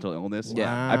gay was a mental illness.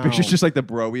 Yeah. I picture just like the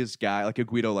broiest guy, like a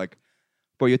Guido, like,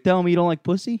 bro, you're telling me you don't like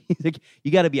pussy? He's like,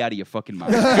 you got to be out of your fucking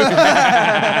mind. We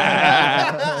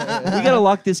got to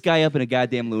lock this guy up in a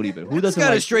goddamn loony bin. Who He's doesn't got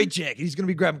like? a straight chick. He's going to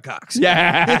be grabbing cocks.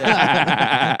 Yeah.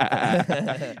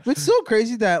 But it's so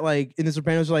crazy that like in The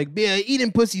Sopranos, like, yeah,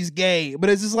 eating pussy's gay, but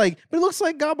it's just like, but it looks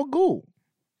like gabagool.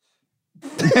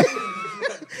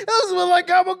 was like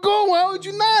gabagool. Why would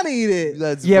you not eat it?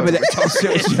 That's Yeah, but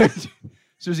fucking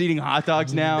so he's eating hot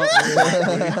dogs now.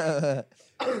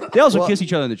 They also kiss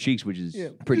each other on the cheeks, which is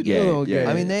pretty gay. little gay.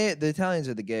 I mean, the Italians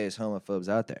are the gayest homophobes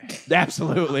out there.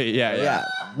 Absolutely, yeah.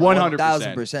 100%.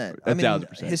 1,000%. I mean,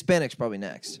 1,000%. Hispanics probably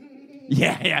next.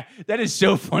 Yeah. That is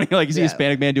so funny. Like, you see a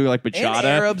Hispanic man doing like And bachata.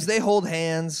 Arabs, they hold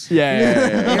hands. Yeah.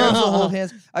 Arabs will hold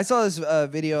hands. I saw this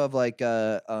video of like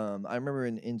I remember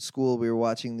in school we were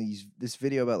watching this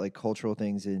video about like cultural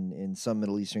things in some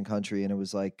Middle Eastern country, and it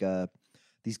was like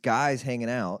these guys hanging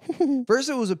out. First,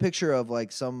 it was a picture of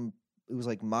like it was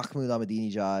like Mahmoud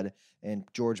Ahmadinejad and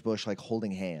George Bush like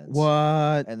holding hands. What?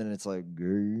 And then it's like,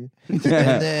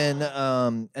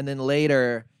 and then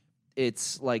later,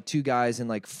 it's like two guys in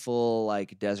like full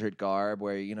like desert garb,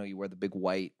 where you wear the big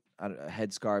white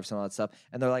headscarves and all that stuff,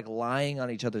 and they're like lying on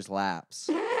each other's laps.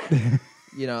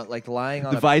 Like lying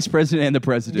on The vice president and the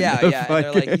president. Yeah. And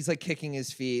they're like, he's like kicking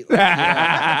his feet, like,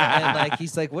 and like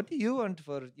he's like, "What do you want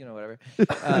for whatever,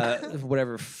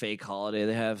 whatever fake holiday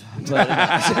they have?"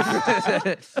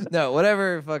 But, no,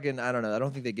 whatever fucking I don't know. I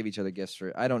don't think they give each other gifts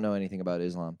for. I don't know anything about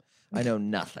Islam. I know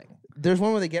nothing. There's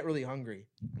one where they get really hungry.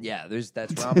 Yeah, that's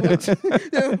Ramadan.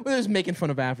 They're just making fun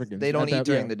of Africans. They don't eat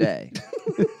during the day.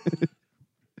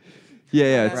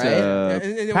 Yeah, it's Right? And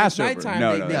when it's Passover. nighttime,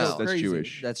 No, they that's go crazy.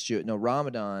 Jewish. That's Jewish. No,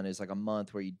 Ramadan is like a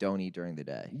month where you don't eat during the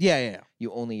day. Yeah.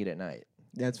 You only eat at night,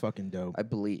 That's fucking dope. I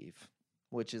believe.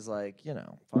 Which is like, fine,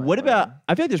 What about? whatever.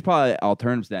 I feel like there's probably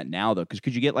alternatives to that now though, because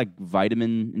could you get like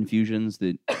vitamin infusions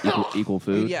that equal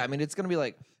food? Yeah, I mean, it's gonna be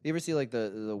like, you ever see like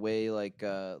the way like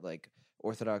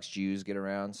Orthodox Jews get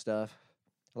around stuff?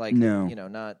 Like, No.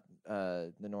 Not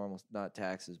the normal, not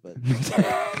taxes, but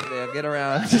they'll get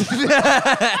around.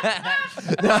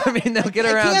 No, I mean, they'll get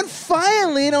I around. can't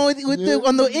file it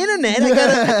on the internet. I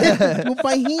gotta go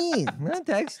by hand. Not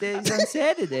tax days on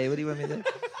Saturday. What do you want me to do?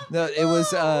 No,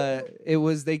 it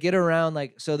was they get around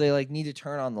like, so they like need to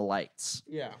turn on the lights.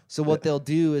 Yeah. So what they'll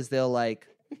do is they'll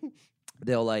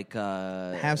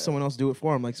Have someone else do it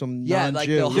for them, like some Yeah, like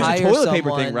non-Jew. they'll There's hire a toilet paper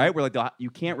someone- thing, right? Where like you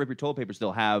can't rip your toilet paper,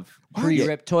 still have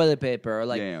pre-ripped toilet paper or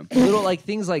like Yeah. little like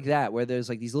things like that where there's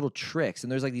like these little tricks,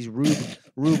 and there's like these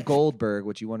Rube Goldberg,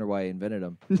 which you wonder why he invented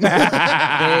them.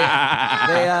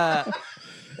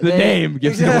 The name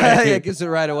gives it away. Yeah, it gives it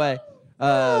right away.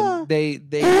 They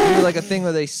do like a thing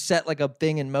where they set like a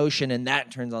thing in motion and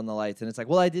that turns on the lights, and it's like,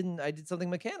 well, I did something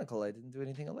mechanical. I didn't do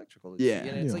anything electrical.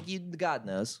 It's like God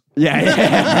knows. Yeah.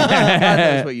 God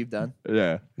knows what you've done.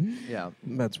 Yeah. Yeah.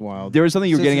 That's wild. There was something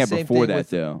you were So it's getting the at same before thing that, with-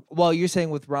 though. Well, you're saying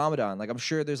with Ramadan, like I'm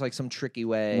sure there's like some tricky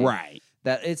way, Right.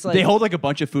 That it's like They hold like a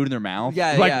bunch of food in their mouth.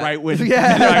 Yeah, Like yeah. right when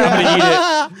Yeah. they're like, I'm gonna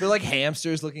eat it. they're like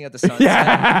hamsters looking at the sunset.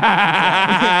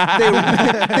 Yeah.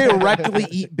 they rectally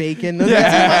eat bacon. It's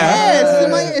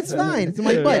in my ass. It's fine. It's in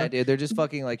my Yeah, butt. dude, they're just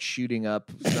fucking like shooting up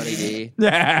Sunny D.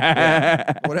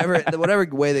 Yeah. Whatever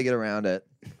way they get around it.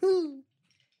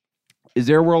 Is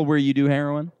there a world where you do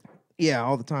heroin? Yeah,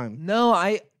 all the time. No,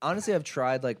 I honestly I've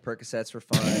tried like Percocets for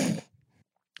fun.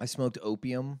 I smoked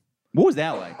opium. What was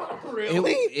that like?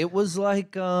 It was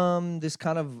like this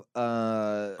kind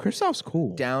of Christoph's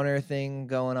cool. downer thing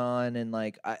going on, and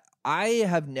like I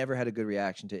have never had a good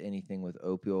reaction to anything with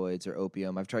opioids or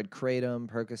opium. I've tried Kratom,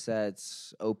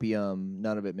 Percocets, opium.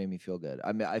 None of it made me feel good.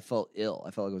 I mean, I felt ill.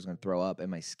 I felt like I was going to throw up, and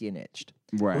my skin itched.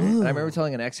 Right. And I remember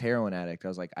telling an ex-heroin addict, I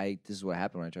was like, "This is what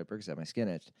happened when I tried Percocet. My skin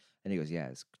itched." And he goes, "Yeah,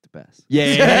 it's the best."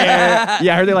 Yeah.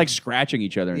 I heard they like scratching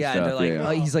each other and Yeah, stuff. and they're like, yeah.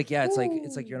 oh, he's like, yeah, it's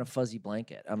like you're in a fuzzy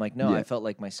blanket. I'm like, no, Yeah. I felt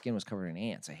like my skin was covered in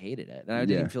ants. I hated it, and I Yeah.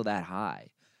 didn't feel that high.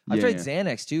 I've Yeah, tried yeah.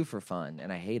 Xanax too for fun,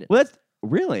 and I hated it. Well, that's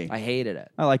really. I hated it.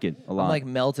 I like it a lot. I'm like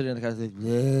melted in the kind of like,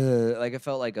 "Bleh." Like I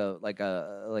felt like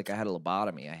I had a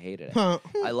lobotomy. I hated it. Huh.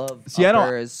 I love See, I don't-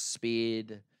 uppers,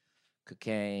 speed,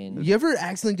 cocaine, You ever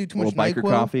accidentally do too much little biker NyQuil?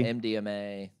 coffee.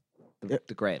 MDMA,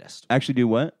 the greatest. Actually, do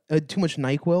what? Too much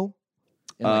NyQuil?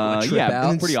 And like, would trip yeah, out.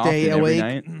 And pretty stay often every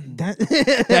awake? night.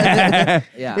 That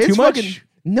Yeah. It's Too much? fucking-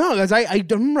 No, because I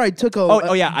remember I took a.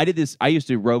 Oh yeah, I did this. I used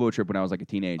to robo trip when I was like a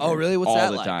teenager. Oh, really? What's all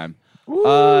that the like? time.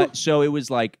 Ooh. So it was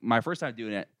like my first time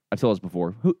doing it. I've told this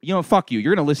before. Fuck you.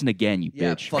 You're gonna listen again, you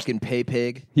Yeah, bitch. fucking pay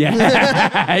pig.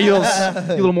 Yeah, you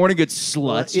little morning good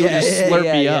sluts. You'll just slurp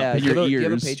me up in your Do you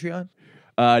have a ears. Patreon?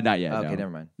 Not yet. Okay, no. never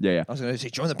mind. Yeah, I was gonna say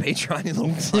join the Patreon, you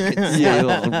little fucking yeah,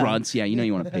 little runts. Yeah, you know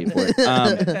you want to pay for it.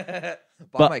 Buy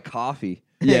But- my coffee.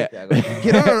 Yeah, Yeah, go ahead.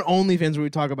 Get on our OnlyFans where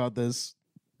we talk about this.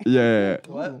 yeah,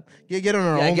 What? Get on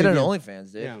our Yeah, OnlyFans. get on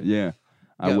OnlyFans, dude. Yeah. yeah.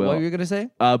 I Yeah, will. What were you gonna say?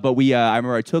 But we, I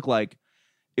remember I took like,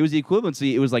 it was the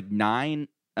equivalency. It was like 9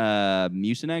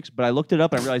 Mucinex, but I looked it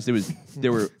up and I realized they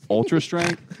were ultra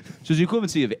strength. So it's the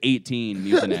equivalency of 18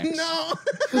 Mucinex. No.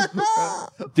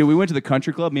 Dude, we went to the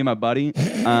country club, me and my buddy.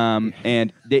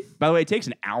 And by the way, it takes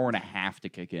an hour and a half to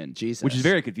kick in. Jesus. Which is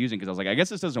very confusing because I was like, I guess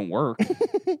this doesn't work.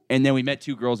 And then we met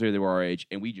 2 girls there that were our age,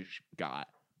 and we just got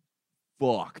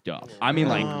fucked up. I mean,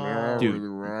 like, dude,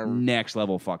 next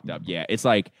level fucked up. Yeah, it's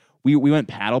like we went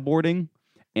paddleboarding.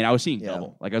 And I was seeing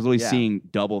double. Like, I was literally seeing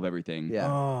double of everything.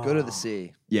 Yeah. Go to the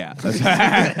sea. Yeah.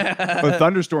 A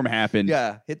thunderstorm happened.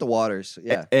 Yeah. Hit the waters.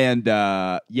 Yeah. And,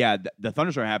 the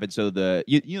thunderstorm happened. So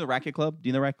you know the Racket Club? Do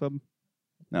you know the Racket Club?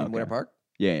 No. In Winter Park?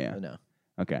 Yeah. No.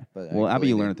 Okay. But Well, how about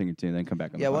you learn it. a thing or two and then come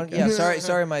back on Yeah. the podcast? Yeah.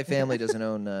 Sorry. My family doesn't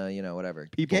own, whatever.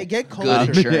 People. Get Good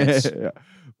culture. insurance. Yeah.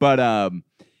 But,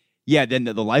 yeah, then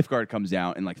the lifeguard comes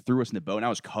out and like threw us in the boat, and I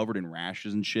was covered in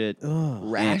rashes and shit.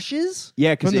 Rashes?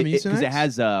 Yeah, because From the it Mucinex?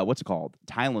 has what's it called?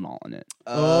 Tylenol in it.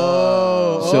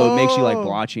 Oh. So it makes you like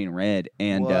blotchy and red.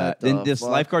 And What then the this fuck?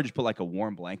 lifeguard just put like a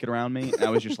warm blanket around me. And I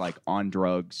was just like on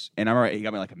drugs. And I remember he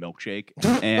got me like a milkshake.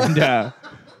 And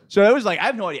so it was like, I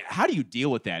have no idea. How do you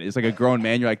deal with that? It's like a grown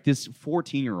man. You're like, this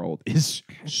 14-year-old is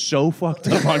so fucked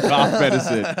up on cough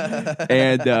medicine.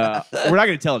 And we're not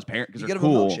going to tell his parents because You they're get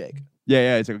him cool. a milkshake.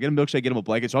 Yeah. It's like, get him a milkshake, get him a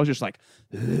blanket. So I was just like,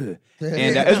 ugh. And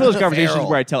it's one of those conversations Feral.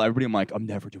 where I tell everybody, I'm like, I'm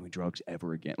never doing drugs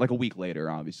ever again. Like a week later,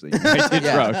 obviously. I did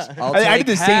Yeah. drugs. I'll I did take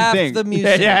the same half thing. the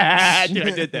Mucinex. Yeah, dude,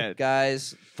 I did that.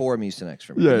 Guys, 4 Mucinex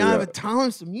for me. Yeah, Now I yeah. have a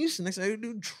tolerance to Mucinex. I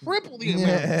do triple the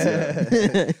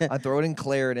amount. I throw it in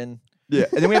Claritin. Yeah,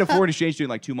 and then we had a foreign exchange student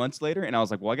like 2 months later, and I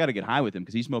was like, well, I got to get high with him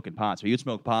because he's smoking pot. So he would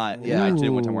smoke pot. Yeah. And I did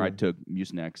one time where I Ooh. took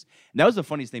Mucinex. And that was the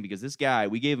funniest thing because this guy,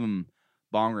 we gave him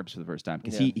bong rips for the first time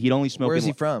because Yeah. he'd only smoked Where is in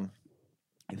he from?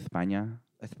 España.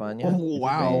 España? Oh,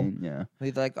 wow. Spain, yeah.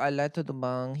 He's like, I like to the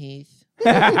bong, Heath.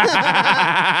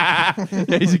 Yeah,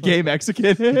 he's a gay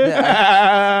Mexican.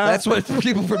 That's what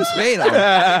people from Spain are.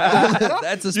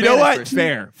 That's a You Spanish know what?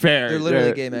 person. Fair. They're literally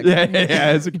Yeah. gay Mexicans.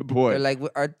 Yeah, that's a good point. They're like,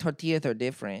 our tortillas are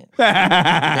different. They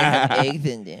have eggs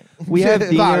in them. We have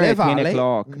dinner Vale, at 10 vale.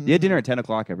 o'clock. Yeah, dinner at 10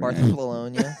 o'clock every night.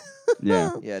 Barcelona.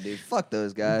 Yeah. Yeah, dude. Fuck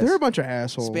those guys. They're a bunch of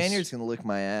assholes. Spaniards can lick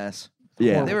my ass.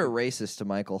 Yeah. They were racist to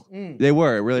Michael. They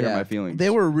were. It really hurt Yeah. my feelings. They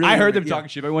were really. I heard them yeah. talking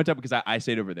shit. I went up because I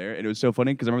stayed over there, and it was so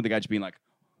funny because I remember the guy just being like,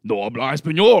 "No habla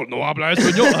español, no habla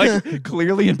español," like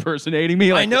clearly impersonating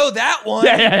me. Like, I know that one.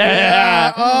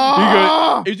 Yeah.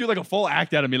 Oh! He was doing like a full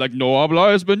act out of me, like "No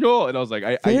habla español," and I was like,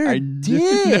 "I They're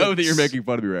know that you're dicks. making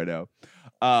fun of me right now."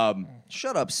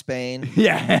 Shut up, Spain.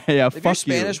 Yeah. If you're Fuck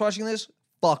you. Spanish watching this,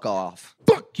 fuck off.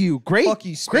 Fuck you. Great. Fuck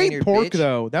you, great Spaniard, pork bitch.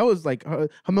 though. That was like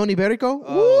jamón ibérico.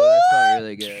 Oh, that's not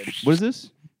really good. What is this?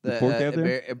 The pork they have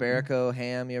there? Iberico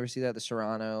ham. You ever see that? The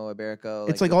Serrano Iberico.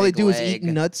 It's like the all they big do is leg. eat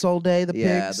nuts all day. The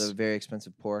Yeah, pigs. the very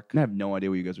expensive pork. I have no idea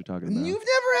what you guys were talking about. You've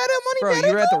never had a Bro, money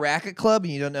you were at the Racket Club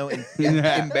and you don't know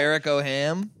Iberico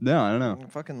ham? No, I don't know.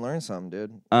 Fucking learn something,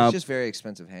 dude. It's Uh, just very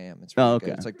expensive ham. It's oh, really okay.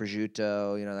 good. It's like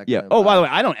prosciutto, that Yeah. kind of Oh, by the vibe. way,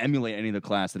 I don't emulate any of the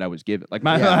class that I was given. Like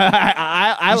my,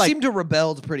 Yeah. I You like seem to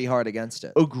rebelled pretty hard against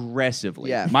it.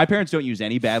 aggressively. Yeah. My parents don't use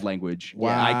any bad language.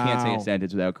 Wow. I can't say a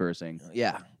sentence without cursing.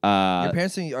 Yeah. Your Uh,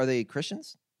 parents, are they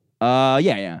Christians?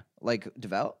 yeah. Like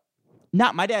devout?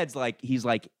 Not my dad's like he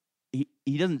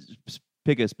doesn't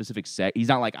pick a specific sect. He's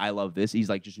not like I love this. He's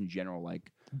like just in general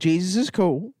like Jesus is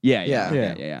cool.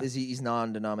 yeah. He's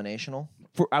non-denominational?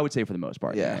 I would say for the most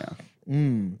part. Yeah. Yeah.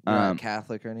 Mm. You're not Um,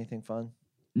 Catholic or anything fun?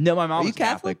 No, my mom Are you is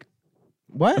Catholic.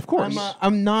 What? Of course.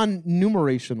 I'm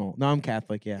non-numerational. No, I'm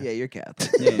Catholic. Yeah. Yeah, you're Catholic.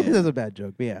 Yeah, yeah. That's a bad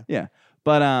joke, but yeah. Yeah.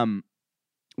 But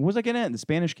what was I getting at? The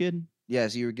Spanish kid? Yeah,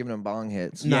 so you were giving him bong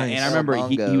hits. Yeah, Nice. and I remember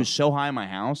he Bongo. was so high in my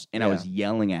house, and I Yeah. was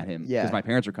yelling at him because Yeah. my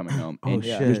parents were coming home. Oh, And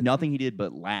shit. there's nothing he did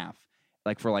but laugh,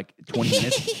 like for like 20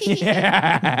 minutes.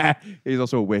 Yeah, he's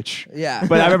also a witch. Yeah.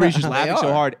 But I remember he's just They laughing so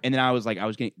are. hard, and then I was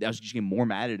just getting more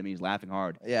mad at him. He's laughing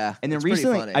hard. Yeah. And then it's pretty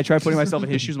recently, funny. I tried putting myself in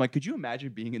his shoes. I'm like, could you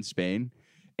imagine being in Spain?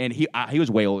 And he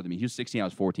was way older than me. He was 16. I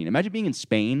was 14. Imagine being in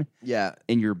Spain Yeah.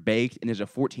 and you're baked, and there's a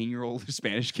 14-year-old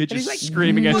Spanish kid And just he's like,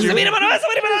 screaming at you.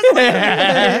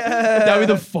 That would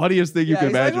be the funniest thing you can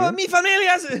He's like, imagine. "Oh, mi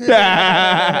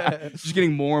familias." Just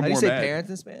getting more and How do you more say mad. parents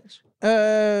in Spanish?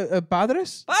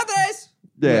 Padres? Padres.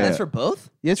 Yeah. That's for both?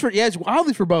 Yeah, it's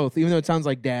oddly for both, even though it sounds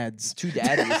like dads. Two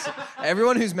daddies.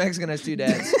 Everyone who's Mexican has two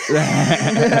dads.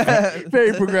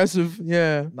 Very progressive.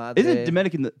 Yeah. Madre. Isn't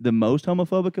Dominican the most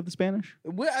homophobic of the Spanish?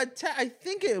 Well, I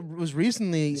think it was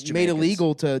recently It's made Jamaicans.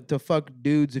 illegal to fuck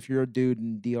dudes if you're a dude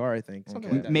in DR. I think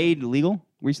something like that. Made legal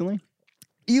recently?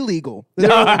 illegal.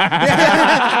 That's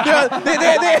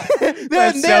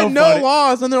They so have no funny.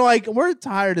 laws, and they're like, we're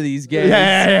tired of these gays.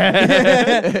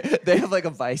 They have like a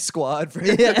vice squad for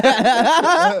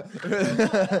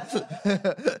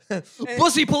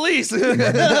pussy police.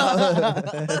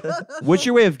 What's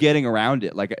your way of getting around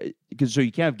it? Like, because so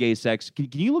you can't have gay sex. Can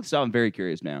you look this up? I'm very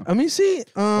curious now. Let me see.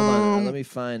 Hold on, let me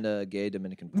find a gay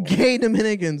Dominican porn. Gay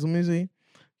Dominicans. Let me see.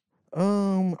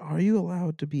 Are you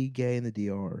allowed to be gay in the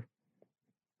DR?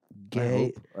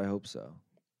 Gay. I hope so.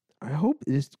 I hope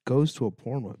this goes to a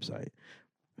porn website.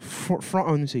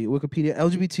 Let me see. Wikipedia.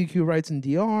 LGBTQ rights in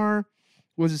DR.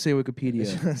 What does it say? Wikipedia.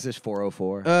 It's just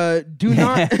 404. Do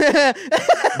not.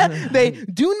 They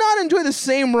do not enjoy the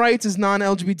same rights as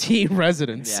non-LGBT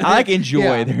residents. Yeah. I like enjoy.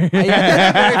 Yeah. there. That's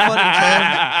a very funny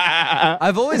term.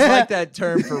 I've always liked that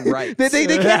term for rights. They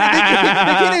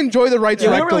can't enjoy the rights Yeah,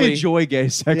 we don't directly. really enjoy gay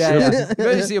sex. Yeah, really. yeah. You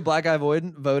guys see a black guy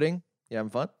voting? Yeah, I'm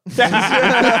fun. You're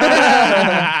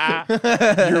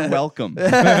welcome.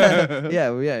 Yeah,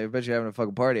 well, yeah. I bet you're having a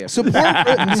fucking party. After.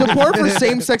 Support for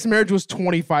same-sex marriage was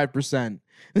 25%.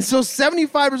 And so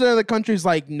 75% of the country is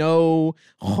like no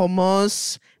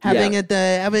homos having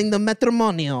the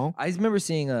matrimonio. I remember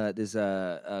seeing this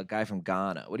guy from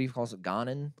Ghana. What do you call it?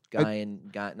 Ghanan?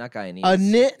 Not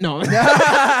Guyanese. No.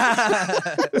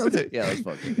 Yeah, that's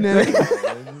fucking. No.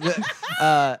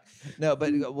 No,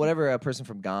 but whatever a person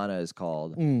from Ghana is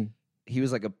called, he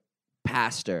was like a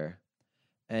pastor,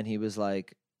 and he was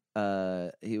like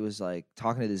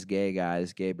talking to this gay guy,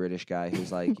 this gay British guy,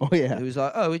 who's like, he was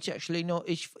like, oh, it's actually not,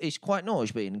 it's quite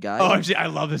nice being gay. Oh, actually, I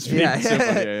love this video. Yeah. It's so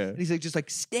funny. Yeah, And he's like,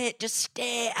 just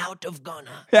stay out of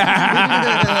Ghana.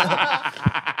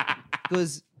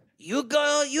 Because you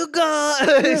go.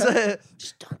 He's like,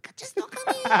 just don't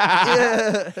come here.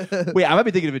 Yeah. Wait, I might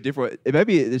be thinking of a different. It might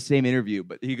be the same interview,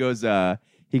 but he goes,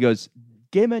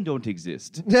 gay men don't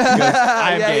exist. He goes,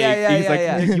 I'm gay. He's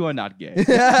like, you are not gay.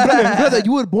 Brother,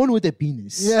 you were born with a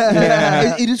penis.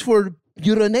 Yeah. It is for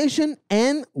urination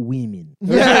and women.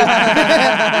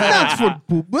 Not for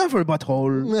poop, not for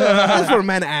butthole, not for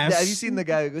man ass. Yeah, have you seen the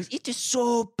guy who goes, it is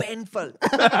so painful.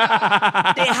 They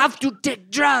have to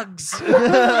take drugs.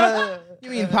 You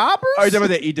mean poppers? Are you talking about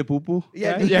they eat the poo poo?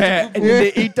 Yeah, And then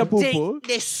they eat the poo poo.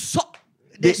 They suck.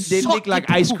 They make like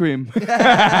ice cream.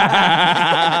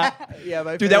 Yeah,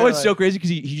 my Dude, that one's favorite, so crazy because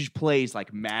he just plays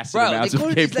like massive Bro, amounts they of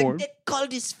call, gay it, porn. they call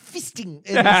this fisting.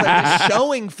 And it's like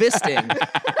showing fisting.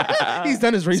 He's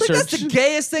done his It's research. like, that's the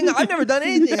gayest thing. I've never done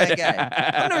anything like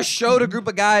that. I've never showed a group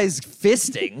of guys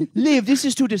fisting. Liv, this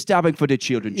is too disturbing for the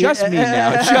children. Just me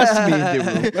now. Just me in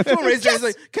the room. Someone raised their hand,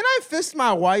 he's like, can I fist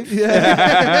my wife?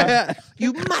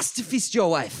 You must fist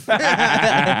your wife.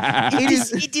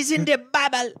 It is in the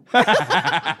Bible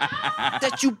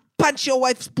that you punch your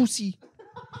wife's pussy.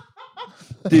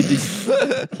 Did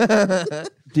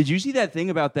you see that thing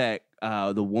about that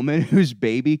the woman whose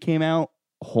baby came out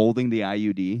holding the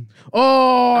IUD?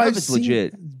 Oh, I I've it's seen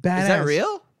legit. Badass. Is that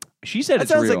real? She said That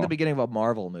it's sounds real. like the beginning of a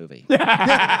Marvel movie. That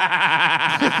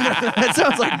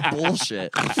sounds like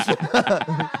bullshit.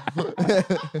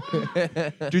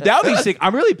 Dude, that would be sick.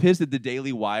 I'm really pissed that the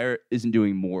Daily Wire isn't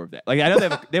doing more of that. Like, I know they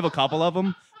have a couple of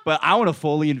them, but I want to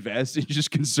fully invest in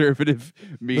just conservative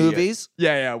media. Movies?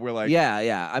 Yeah, we're like,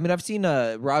 Yeah. I mean, I've seen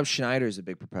Rob Schneider's a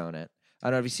big proponent. I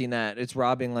don't know if you've seen that. It's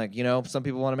robbing, like, some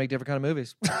people want to make different kind of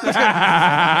movies.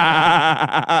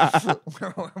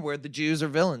 Where the Jews are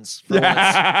villains. For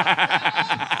once.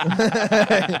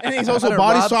 And he's also I don't know,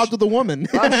 body Rob swapped with a woman.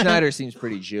 Rob Schneider seems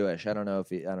pretty Jewish. I don't know if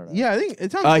he. I don't know. Yeah, I think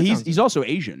it sounds. he's also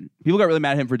Asian. People got really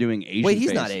mad at him for doing Asian. Wait, he's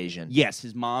face. not Asian. Yes,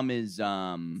 his mom is.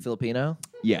 Filipino.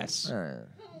 Yes,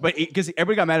 but because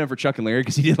everybody got mad at him for Chuck and Larry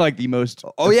because he did like the most.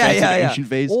 Oh yeah, offensive Asian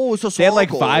face. Oh, so They had like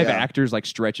cool, 5 yeah. actors like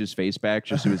stretch his face back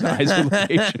just so his eyes would look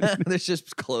Asian. There's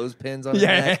just clothespins on his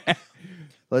neck.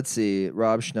 Let's see.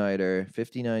 Rob Schneider,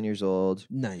 59 years old,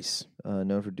 Nice.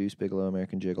 known for Deuce Bigelow,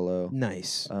 American Gigolo.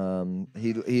 Nice.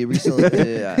 He recently.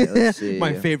 Let's see.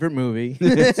 My favorite movie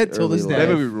It's till this early That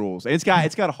day. movie rules. And it's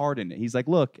got a heart in it. He's like,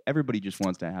 look, everybody just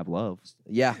wants to have love.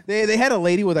 Yeah. They had a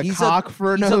lady with a He's cock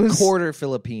for a he's nose. a quarter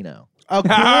Filipino. A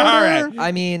quarter. All right.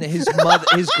 I mean, his grandmother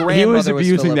He was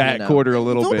abusing Filipino. that quarter a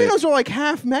little bit. Filipinos are like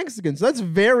half Mexican, so that's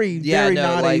very, Yeah, very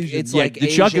no, not like, Asian. it's Yeah, like the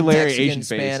Chuck and Asian, Larry Mexican, Asian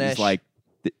face Spanish. is like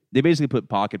they basically put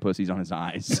pocket pussies on his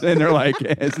eyes, and they're like,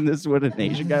 "Isn't this what an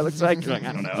Asian guy looks like?" You're like,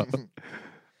 I don't know.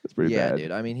 That's pretty Yeah, bad.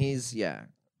 dude. I mean, he's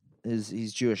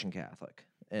he's Jewish and Catholic,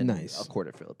 and Nice. a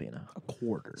quarter Filipino. a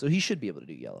quarter. So he should be able to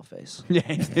do yellow face. Yeah,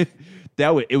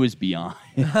 it was beyond.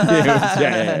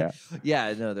 Yeah.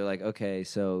 Yeah, no, they're like, okay,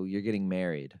 so you're getting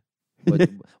married.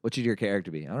 What should your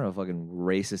character be? I don't know, fucking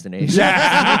racist and Asian.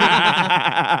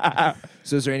 Yeah.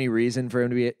 So is there any reason for him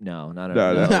to be? No, not at No,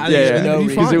 all. no. I think Yeah, it's yeah. gonna be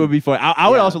Because fun. it would be fun. I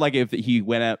would Yeah. also like it if he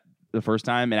went up the first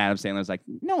time and Adam Sandler's like,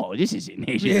 no, this isn't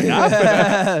Asian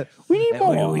enough. We need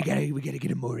more. We gotta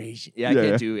get him more Asian. Yeah, I Yeah.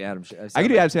 can't do Adam. I can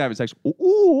do Adam Sandler having sex.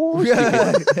 Oh,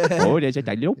 there's a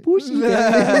tiny little pussy.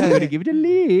 I'm going to give it a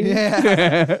lick.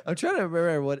 Yeah. I'm trying to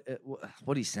remember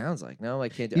what he sounds like. No, I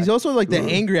can't do. He's also like the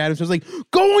angry Adam. So it's like,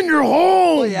 go in your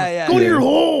hole. yeah. Go to your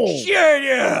hole. Shut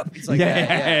up. It's like Yeah,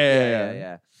 that.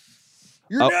 yeah.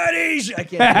 You're not Asian. I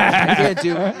can't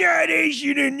do not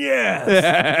Asian enough.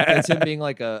 That's him being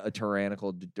like a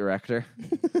tyrannical director.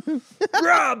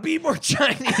 Rob, be more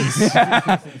Chinese.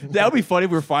 That would be funny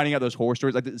if we were finding out those horror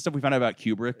stories, like the stuff we found out about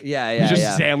Kubrick. Yeah. It's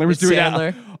just Sandler was It's doing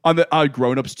Sandler. that on the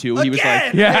Grown Ups 2. He was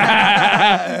like, Again!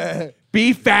 yeah.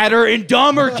 Be fatter and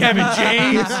dumber, Kevin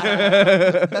James.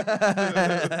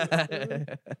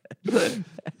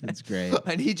 That's great.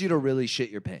 I need you to really shit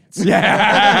your pants.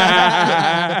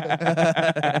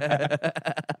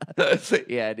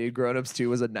 Yeah, dude. Grown Ups 2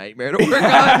 was a nightmare to work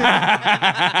on.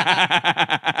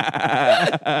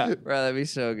 Bro, that'd be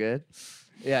so good.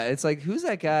 Yeah, it's like, who's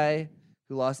that guy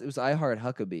who lost? It was I Heart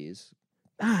Huckabees.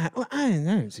 I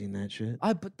haven't seen that shit.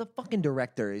 But the fucking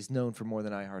director is known for more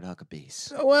than I Heart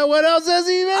Huckabees. Well, what else has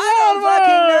he been?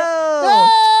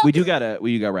 I we do gotta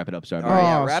wrap it up, sorry. All right,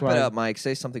 yeah, Oh, wrap swag. it up, Mike.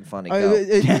 Say something funny. Go.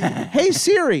 Hey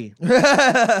Siri,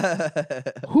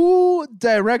 who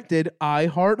directed I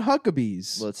Heart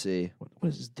Huckabees? Let's see. What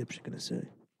is this dipshit gonna say?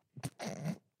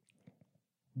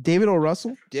 David O.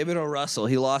 Russell? David O. Russell.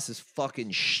 He lost his fucking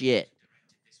shit.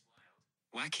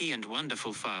 Wacky and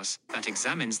wonderful farce that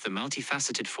examines the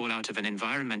multifaceted fallout of an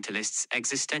environmentalist's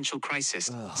existential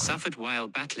crisis, suffered while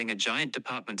battling a giant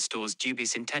department store's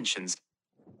dubious intentions.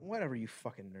 Whatever, you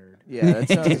fucking nerd. Yeah, that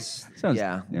sounds. Sounds-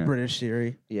 yeah. British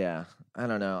Siri. Yeah, I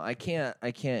don't know. I can't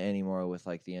anymore with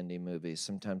like the indie movies.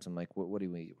 Sometimes I'm like, what are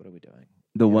we doing?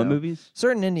 The You what know? movies?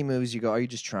 Certain indie movies, you go, are you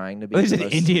just trying to be? What is the it?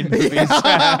 most- Indian movies?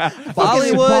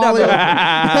 Bollywood.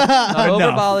 I'm over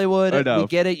Enough. Bollywood. We Enough.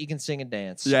 get it. You can sing and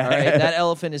dance. Yeah. All right? That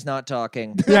elephant is not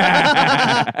talking,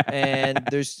 and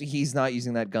he's not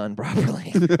using that gun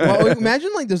properly. Well,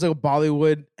 imagine like there's like a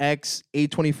Bollywood X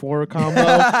A24 combo.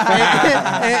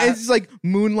 and it's just like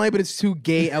Moonlight, but it's two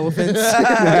gay elephants.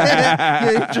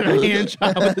 Yeah, your hand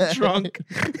job in the trunk.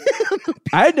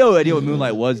 I had no idea what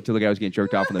Moonlight was until the guy was getting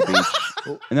jerked off on the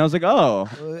beach. And I was like, oh,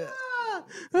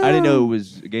 I didn't know it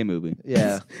was a gay movie.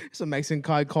 Yeah, Some Mexican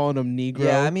guy calling him Negro.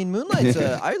 yeah. I mean, Moonlight's.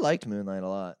 I liked Moonlight a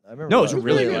lot. I remember. No, it's a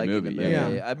really really good liking movie, the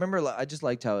yeah. I remember. I just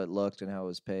liked how it looked and how it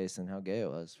was paced and how gay it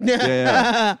was.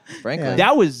 Yeah. Frankly, Yeah.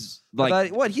 That was I like.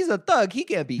 thought, what? He's a thug. He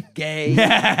can't be gay.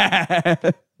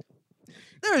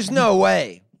 There's no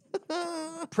way.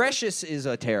 Precious is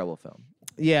a terrible film.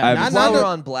 Yeah, I've- not, While not we're the-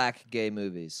 on black gay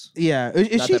movies, yeah.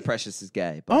 Is not she? that Precious is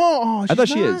gay. But Oh, I thought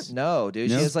she's she not? is. no,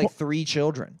 dude, No? she has like 3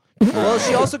 children. Well,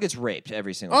 she also gets raped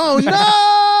every single Oh time.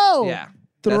 no! Yeah.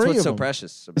 Three That's what's of so them.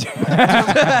 precious.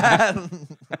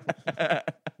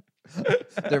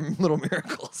 They're little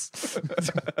miracles.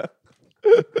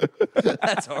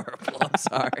 That's horrible. I'm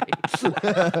sorry.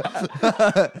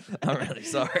 I'm really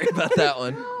sorry about that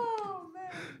one.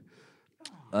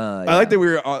 I like that we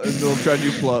were trying to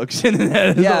do plugs.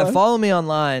 Yeah, follow me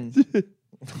online.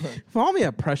 Follow me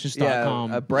at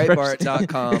precious.com. Yeah,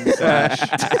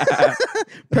 Breitbart.com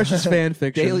 / Precious fan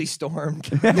fiction. Daily Storm.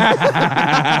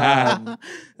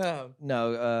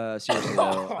 No, seriously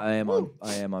though, I am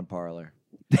on Parler.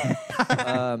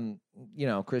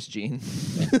 Chris Jean.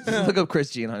 Look up Chris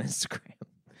Jean on Instagram.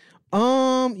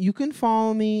 You can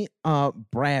follow me,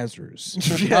 Brazzers,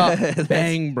 That's-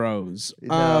 Bang Bros.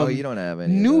 No, you don't have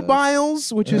any. of New those.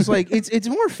 Biles, which is like it's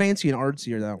more fancy and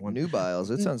artsier, that one. Nubiles.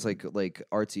 It sounds like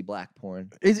artsy black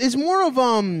porn. It's more of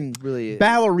Really.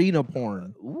 ballerina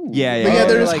porn. Ooh. Yeah, yeah, But yeah, yeah.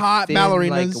 there's like hot thin,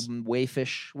 ballerinas. like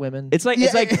wayfish women. It's like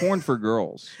Yeah. porn for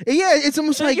girls. Yeah, it's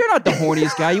almost like You're not the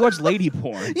horniest guy. You watch lady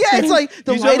porn. yeah, it's like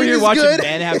the He's over lighting here is watching good.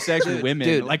 men have sex with women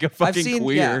Dude, like a fucking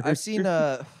queer. I've seen.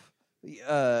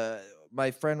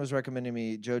 My friend was recommending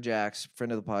me Joe Jacks,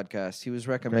 friend of the podcast. He was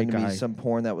recommending me guy. some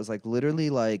porn that was like literally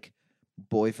like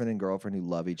boyfriend and girlfriend who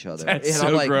love each other. That's and so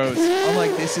I'm like, gross. I'm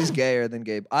like, this is gayer than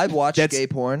gay. I've watched That's- gay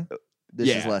porn. This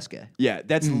is Yeah. less gay. Yeah,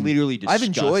 that's literally I've disgusting.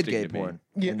 enjoyed gay to me. porn.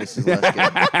 Yeah. And this is less gay.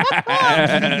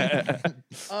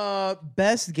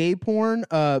 Best gay porn,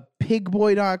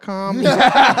 pigboy.com.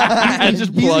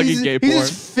 Just plugging gay porn. He's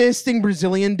just fisting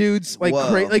Brazilian dudes like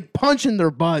Whoa. like punching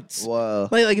their butts. Whoa.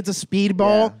 Like it's a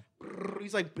speedball.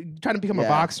 He's like trying to become a Yeah.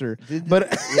 boxer. Did- But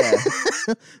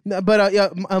yeah.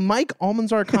 Mike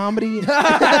Almanzar comedy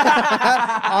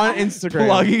on Instagram.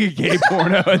 Plugging a gay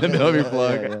porno in the middle of your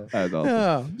plug. Yeah. That's awesome.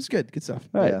 Yeah, it's good. Good stuff.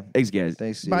 All right. Yeah. Thanks, guys.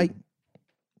 Thanks. Bye. Dude.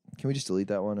 Can we just delete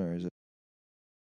that one, or is it?